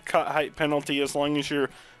incorrect cut height penalty, as long as you're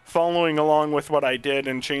following along with what I did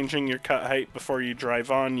and changing your cut height before you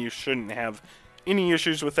drive on, you shouldn't have any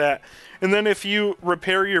issues with that. And then if you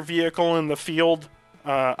repair your vehicle in the field,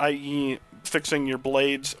 i.e. fixing your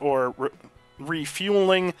blades or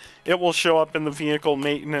refueling, it will show up in the vehicle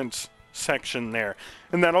maintenance section there.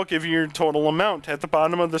 And that'll give you your total amount. At the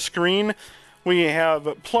bottom of the screen, we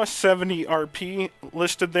have plus 70 RP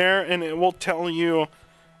listed there, and it will tell you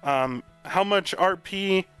how much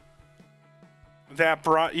RP that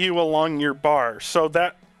brought you along your bar. So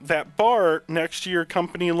that bar next to your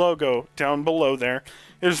company logo down below there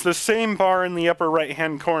is the same bar in the upper right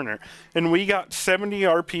hand corner. And we got 70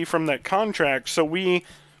 RP from that contract, so we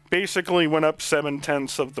basically went up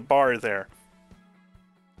 7/10 of the bar there.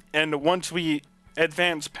 And once we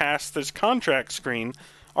advance past this contract screen,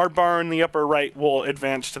 our bar in the upper right will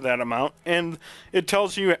advance to that amount, and it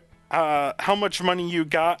tells you how much money you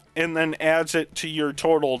got, and then adds it to your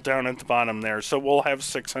total down at the bottom there. So we'll have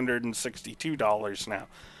 $662 now.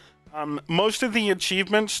 Most of the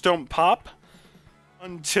achievements don't pop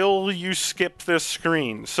until you skip this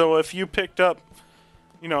screen. So if you picked up,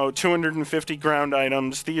 250 ground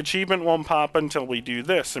items, the achievement won't pop until we do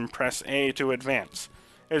this and press A to advance.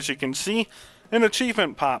 As you can see, an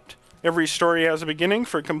achievement popped. Every story has a beginning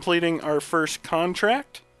for completing our first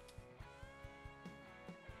contract.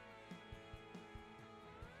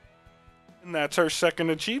 And that's our second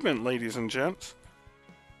achievement, ladies and gents.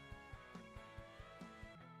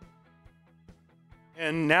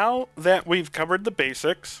 And now that we've covered the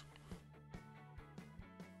basics,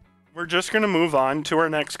 we're just going to move on to our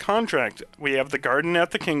next contract. We have the garden at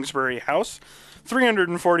the Kingsbury house,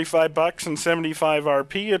 $345 and 75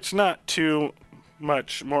 RP. It's not too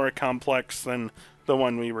much more complex than the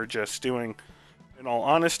one we were just doing, in all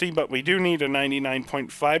honesty, but we do need a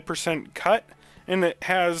 99.5% cut, and it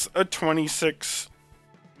has a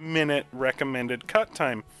 26-minute recommended cut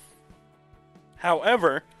time.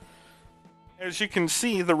 However, as you can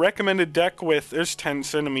see, the recommended deck width is 10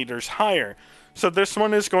 centimeters higher. So this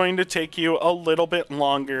one is going to take you a little bit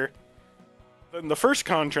longer than the first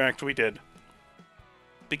contract we did,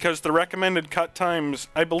 because the recommended cut times,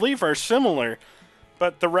 I believe, are similar,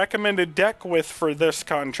 but the recommended deck width for this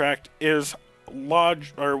contract is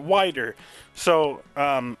wider. So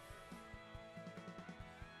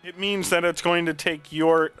it means that it's going to take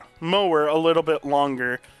your mower a little bit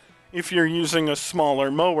longer if you're using a smaller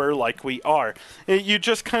mower like we are. You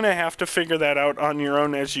just kind of have to figure that out on your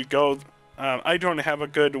own as you go. I don't have a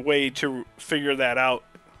good way to figure that out,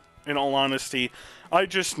 in all honesty. I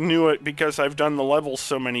just knew it because I've done the levels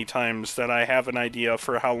so many times that I have an idea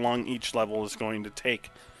for how long each level is going to take.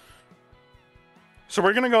 So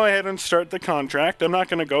we're going to go ahead and start the contract. I'm not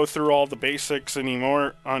going to go through all the basics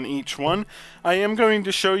anymore on each one. I am going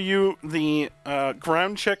to show you the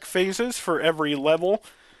ground check phases for every level,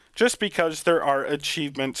 just because there are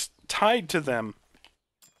achievements tied to them.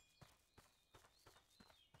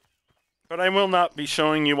 But I will not be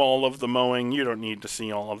showing you all of the mowing. You don't need to see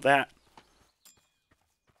all of that.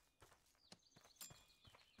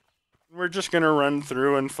 We're just going to run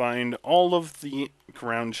through and find all of the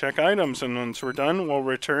ground check items, and once we're done, we'll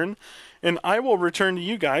return, and I will return to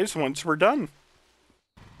you guys once we're done.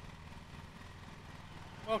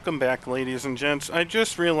 Welcome back, ladies and gents. I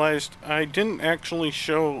just realized I didn't actually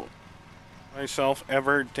show myself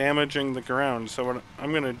ever damaging the ground, so what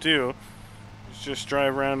I'm going to do is just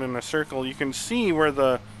drive around in a circle. You can see where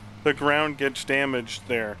the ground gets damaged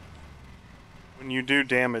there when you do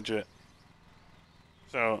damage it.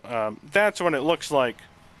 So that's what it looks like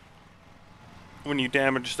when you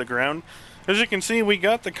damage the ground. As you can see, we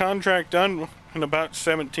got the contract done in about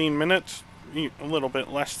 17 minutes, a little bit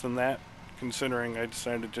less than that, considering I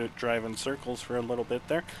decided to drive in circles for a little bit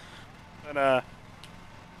there. But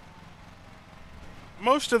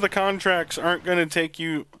most of the contracts aren't going to take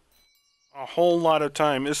you a whole lot of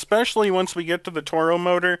time, especially once we get to the Toro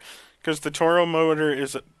motor, because the Toro motor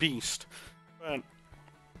is a beast. But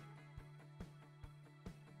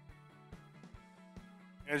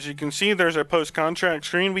as you can see, there's our post-contract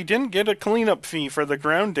screen. We didn't get a cleanup fee for the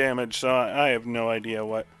ground damage, so I have no idea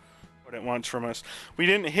what it wants from us. We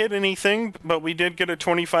didn't hit anything, but we did get a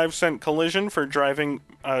 25-cent collision for driving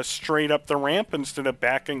straight up the ramp instead of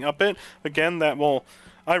backing up it. Again,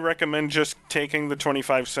 I recommend just taking the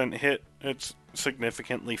 25-cent hit. It's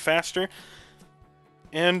significantly faster.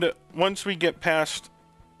 And once we get past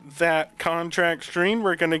that contract screen,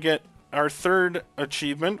 we're going to get our third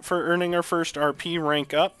achievement for earning our first RP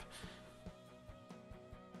rank up.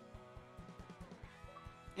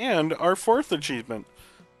 And our fourth achievement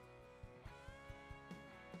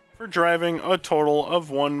for driving a total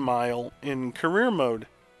of 1 mile in career mode.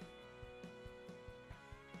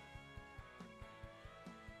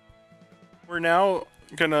 We're now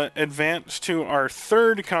gonna advance to our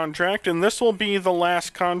third contract, and this will be the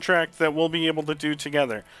last contract that we'll be able to do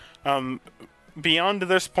together. Beyond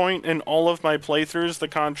this point in all of my playthroughs, the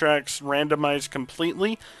contracts randomize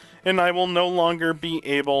completely, and I will no longer be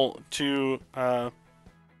able to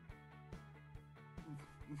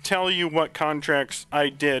tell you what contracts I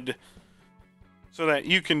did so that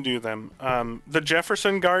you can do them. The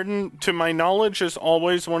Jefferson Garden, to my knowledge, is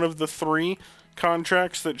always one of the 3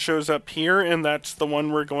 contracts that shows up here, and that's the one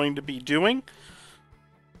we're going to be doing.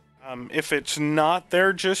 If it's not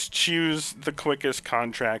there, just choose the quickest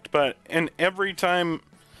contract. And every time,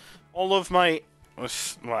 all of my,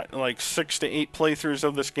 like 6 to 8 playthroughs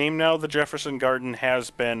of this game now, the Jefferson Garden has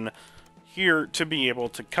been here to be able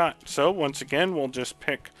to cut. So once again, we'll just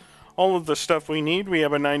pick all of the stuff we need. We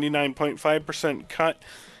have a 99.5% cut.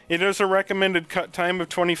 It is a recommended cut time of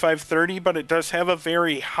 25-30, but it does have a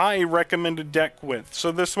very high recommended deck width.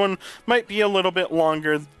 So this one might be a little bit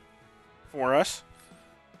longer for us.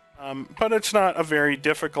 But it's not a very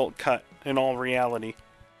difficult cut in all reality.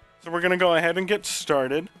 So we're going to go ahead and get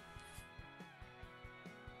started.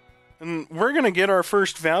 And we're going to get our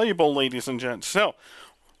first valuable, ladies and gents. So,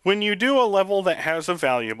 when you do a level that has a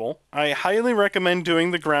valuable, I highly recommend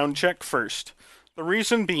doing the ground check first. The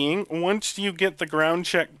reason being, once you get the ground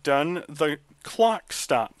check done, the clock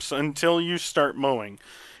stops until you start mowing.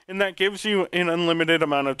 And that gives you an unlimited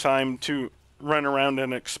amount of time to run around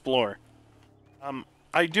and explore.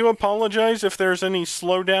 I do apologize if there's any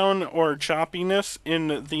slowdown or choppiness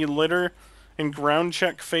in the litter and ground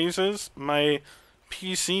check phases. My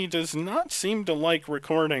PC does not seem to like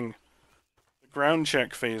recording the ground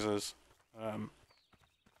check phases. I'm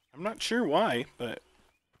not sure why, but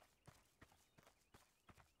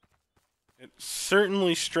it's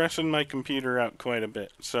certainly stressing my computer out quite a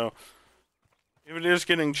bit. So if it is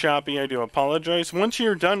getting choppy, I do apologize. Once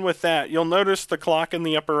you're done with that, you'll notice the clock in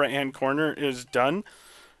the upper right-hand corner is done.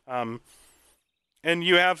 And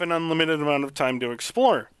you have an unlimited amount of time to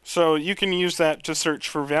explore. So you can use that to search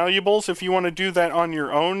for valuables. If you want to do that on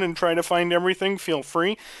your own and try to find everything, feel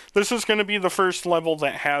free. This is going to be the first level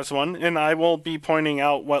that has one, and I will be pointing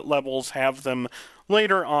out what levels have them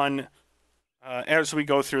later on as we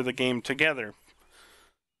go through the game together.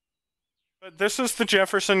 But this is the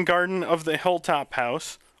Jefferson Garden of the Hilltop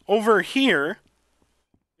House. Over here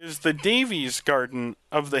is the Davies Garden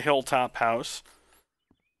of the Hilltop House.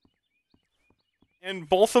 And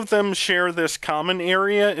both of them share this common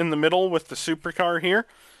area in the middle with the supercar here.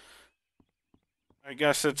 I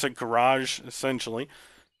guess it's a garage, essentially.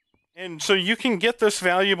 And so you can get this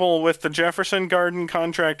valuable with the Jefferson Garden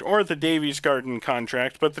contract or the Davies Garden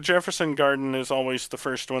contract, but the Jefferson Garden is always the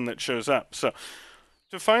first one that shows up. So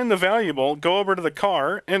to find the valuable, go over to the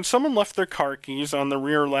car, and someone left their car keys on the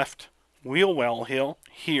rear left wheel well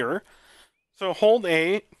here. So hold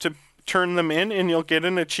A to turn them in, and you'll get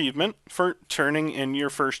an achievement for turning in your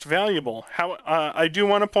first valuable. I do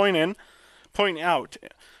want to point out,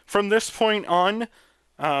 from this point on,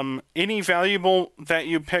 any valuable that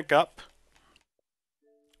you pick up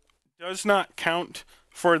does not count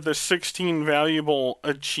for the 16 valuable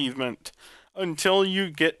achievement until you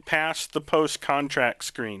get past the post-contract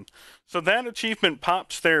screen. So that achievement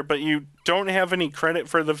pops there, but you don't have any credit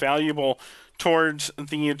for the valuable towards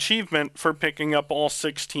the achievement for picking up all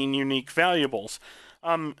 16 unique valuables.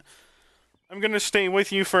 I'm going to stay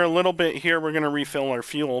with you for a little bit here. We're going to refill our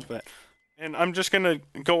fuel, and I'm just going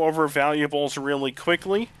to go over valuables really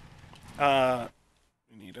quickly. We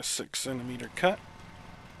need a 6-centimeter cut.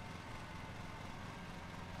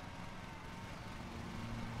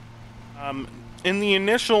 In the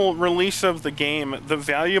initial release of the game, the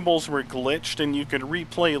valuables were glitched, and you could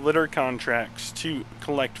replay litter contracts to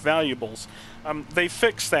collect valuables. They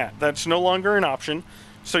fixed that. That's no longer an option.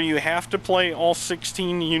 So you have to play all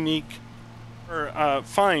 16 unique, or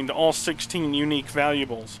find all 16 unique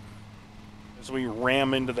valuables as we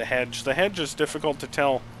ram into the hedge. The hedge is difficult to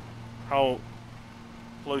tell how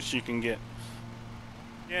close you can get.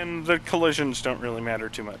 And the collisions don't really matter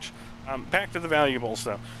too much. Back to the valuables,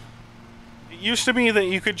 though. It used to be that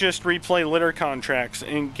you could just replay litter contracts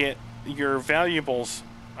and get your valuables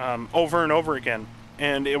over and over again,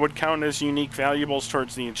 and it would count as unique valuables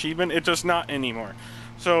towards the achievement. It does not anymore.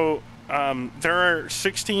 So there are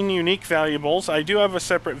 16 unique valuables. I do have a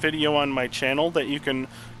separate video on my channel that you can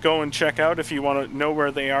go and check out if you want to know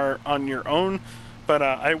where they are on your own, but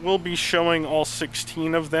I will be showing all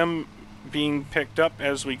 16 of them being picked up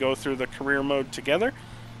as we go through the career mode together.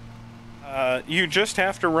 You just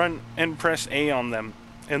have to run and press A on them,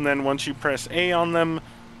 and then once you press A on them,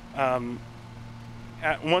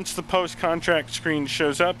 once the post-contract screen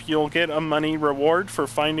shows up, you'll get a money reward for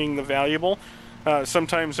finding the valuable.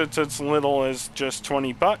 Sometimes it's as little as just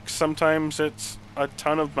 20 bucks, sometimes it's a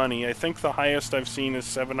ton of money. I think the highest I've seen is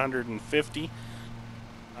 750.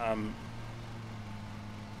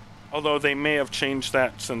 Although they may have changed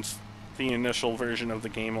that since the initial version of the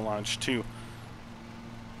game launched too.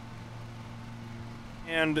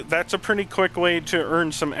 And that's a pretty quick way to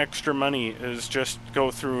earn some extra money, is just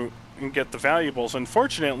go through and get the valuables.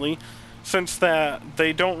 Unfortunately, since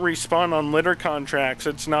they don't respawn on litter contracts,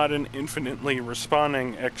 it's not an infinitely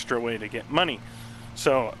respawning extra way to get money.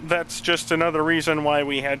 So that's just another reason why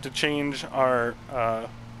we had to change our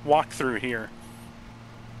walkthrough here.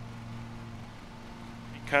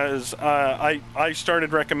 Because I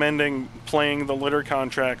started recommending playing the litter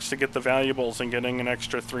contracts to get the valuables and getting an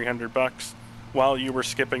extra 300 bucks while you were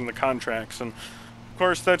skipping the contracts, and of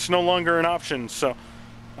course that's no longer an option. So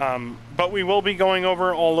but we will be going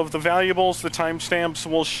over all of the valuables. The timestamps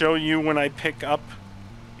will show you when I pick up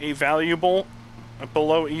a valuable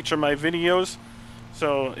below each of my videos.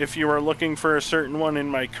 So if you are looking for a certain one in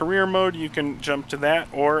my career mode, you can jump to that,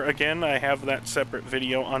 or again, I have that separate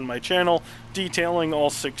video on my channel detailing all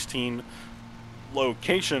 16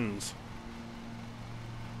 locations.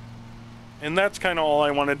 And that's kind of all I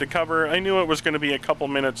wanted to cover. I knew it was going to be a couple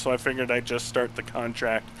minutes, so I figured I'd just start the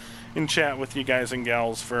contract and chat with you guys and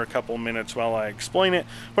gals for a couple minutes while I explain it.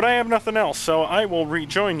 But I have nothing else, so I will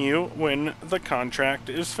rejoin you when the contract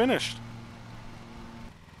is finished.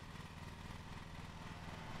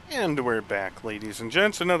 And we're back, ladies and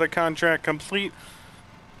gents. Another contract complete.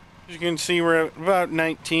 As you can see, we're at about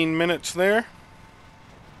 19 minutes there.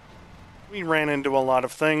 We ran into a lot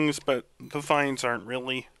of things, but the fines aren't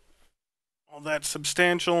really all that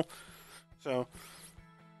substantial. So,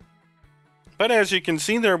 but as you can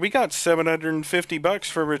see there, we got 750 bucks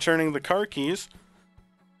for returning the car keys.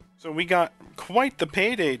 So we got quite the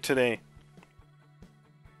payday today.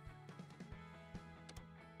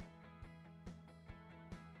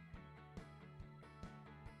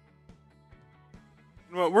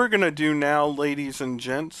 What we're gonna do now, ladies and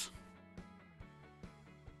gents,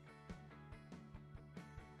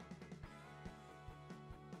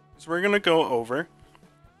 is we're gonna go over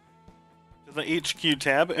to the HQ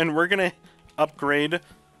tab and we're gonna upgrade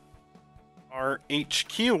our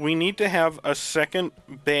HQ. We need to have a second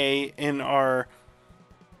bay in our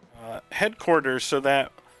headquarters so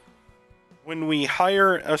that when we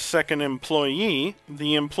hire a second employee,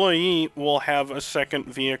 the employee will have a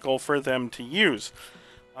second vehicle for them to use.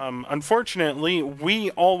 Unfortunately, we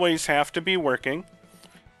always have to be working,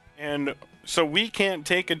 and so we can't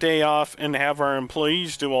take a day off and have our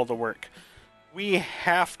employees do all the work. We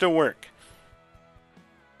have to work.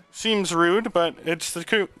 Seems rude, but it's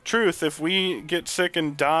the truth. If we get sick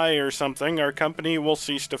and die or something, our company will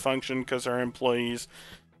cease to function because our employees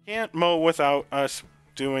can't mow without us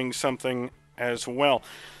doing something as well.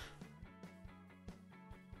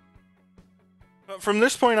 But from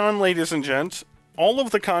this point on, ladies and gents, all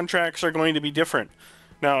of the contracts are going to be different.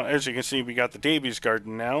 Now, as you can see, we got the Davies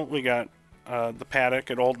Garden now. We got the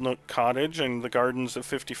paddock at Old Nook Cottage and the gardens at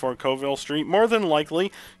 54 Coville Street. More than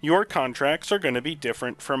likely, your contracts are going to be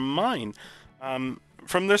different from mine.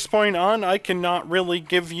 From this point on, I cannot really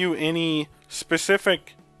give you any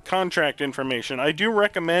specific contract information. I do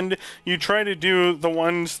recommend you try to do the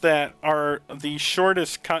ones that are the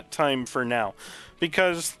shortest cut time for now,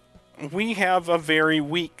 because we have a very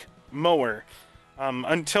weak mower.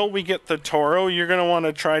 Until we get the Toro, you're going to want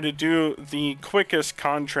to try to do the quickest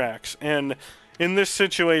contracts. And in this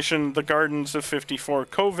situation, the gardens of 54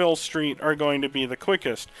 Coville Street are going to be the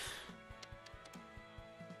quickest.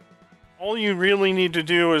 All you really need to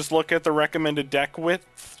do is look at the recommended deck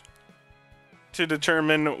width to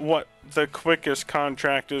determine what the quickest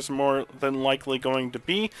contract is more than likely going to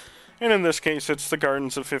be. and in this case it's the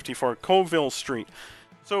gardens of 54 Coville Street.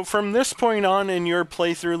 So from this point on in your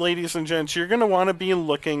playthrough, ladies and gents, you're going to want to be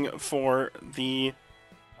looking for the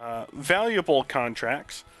valuable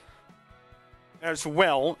contracts, as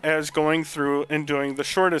well as going through and doing the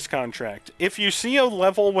shortest contract. If you see a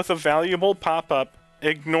level with a valuable pop up,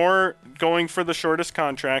 ignore going for the shortest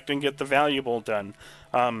contract and get the valuable done.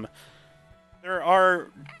 There are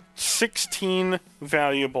 16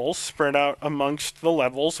 valuables spread out amongst the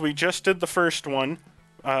levels. We just did the first one,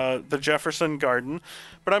 the Jefferson Garden,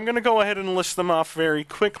 but I'm going to go ahead and list them off very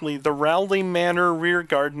quickly. The Rowley Manor Rear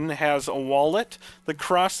Garden has a wallet. The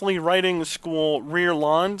Crossley Riding School Rear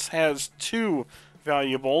Lawns has 2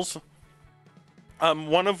 valuables,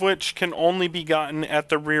 one of which can only be gotten at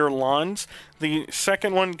the rear lawns. The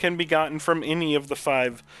second one can be gotten from any of the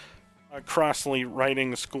 5 Crossley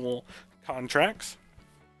Riding School contracts.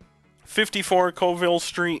 54 Coville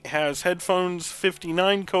Street has headphones.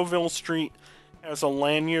 59 Coville Street has a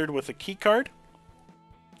lanyard with a keycard.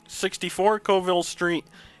 64 Coville Street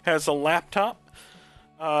has a laptop.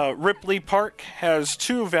 Ripley Park has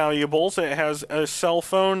 2 valuables. It has a cell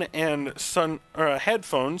phone and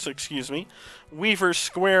headphones, excuse me. Weaver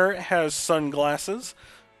Square has sunglasses.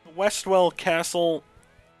 The Westwell Castle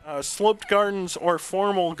Sloped Gardens or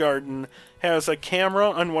Formal Garden has a camera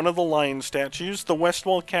on one of the lion statues. The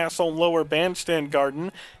Westwell Castle Lower Bandstand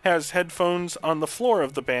Garden has headphones on the floor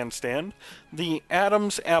of the bandstand. The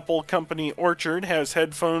Adams Apple Company Orchard has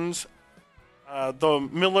headphones. The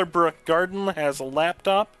Millerbrook Garden has a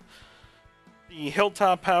laptop. The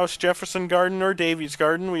Hilltop House Jefferson Garden or Davies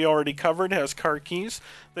Garden, we already covered, has car keys.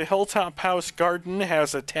 The Hilltop House Garden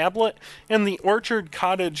has a tablet, and the Orchard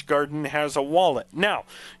Cottage Garden has a wallet. Now,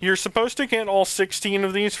 you're supposed to get all 16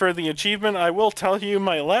 of these for the achievement. I will tell you,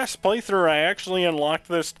 my last playthrough, I actually unlocked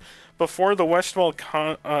this before the Westwell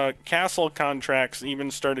Castle contracts even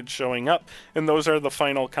started showing up, and those are the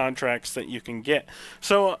final contracts that you can get.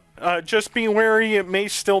 So just be wary, it may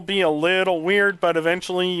still be a little weird, but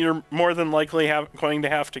eventually you're more than likely going to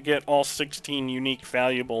have to get all 16 unique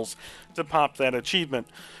valuables to pop that achievement.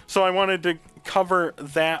 So I wanted to cover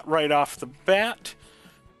that right off the bat.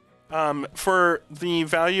 For the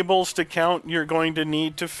valuables to count, you're going to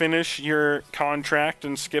need to finish your contract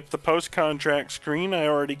and skip the post-contract screen. I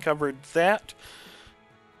already covered that.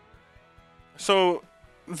 So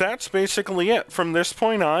that's basically it. From this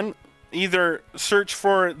point on, either search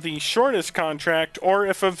for the shortest contract, or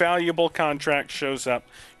if a valuable contract shows up,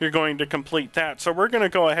 you're going to complete that. So we're going to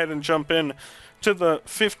go ahead and jump in to the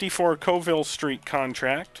 54 Coville Street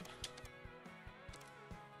contract.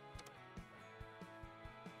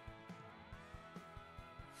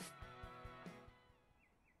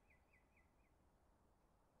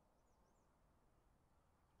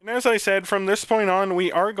 And as I said, from this point on,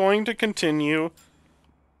 we are going to continue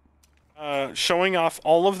showing off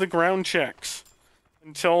all of the ground checks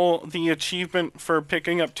until the achievement for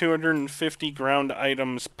picking up 250 ground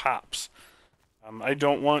items pops. I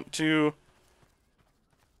don't want to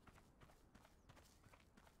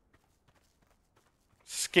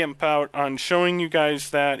skimp out on showing you guys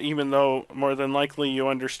that, even though more than likely you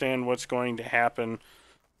understand what's going to happen,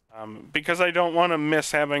 because I don't want to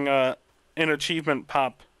miss having an achievement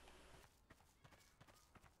pop.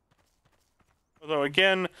 Although,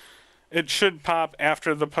 again, it should pop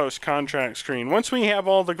after the post-contract screen. Once we have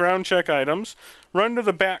all the ground check items, run to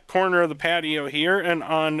the back corner of the patio here, and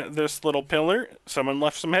on this little pillar, someone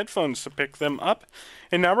left some headphones to pick them up.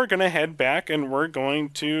 And now we're going to head back, and we're going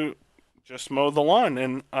to just mow the lawn.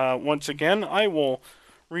 And once again, I will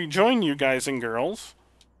rejoin you guys and gals,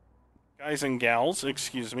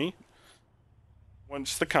 excuse me,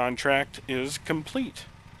 once the contract is complete.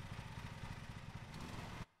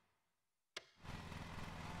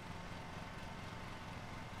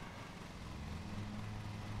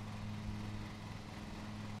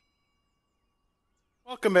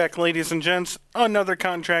 Welcome back, ladies and gents. Another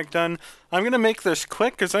contract done. I'm going to make this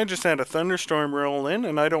quick because I just had a thunderstorm roll in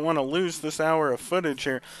and I don't want to lose this hour of footage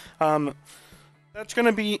here. That's going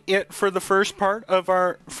to be it for the first part of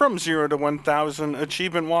our From 0 to 1000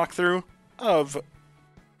 achievement walkthrough of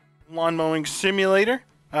Lawn Mowing Simulator.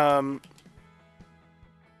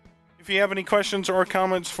 If you have any questions or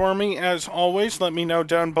comments for me, as always, let me know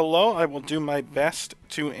down below. I will do my best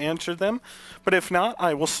to answer them. But if not,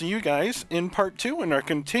 I will see you guys in part 2 in our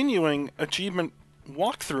continuing achievement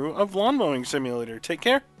walkthrough of Lawn Mowing Simulator. Take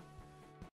care.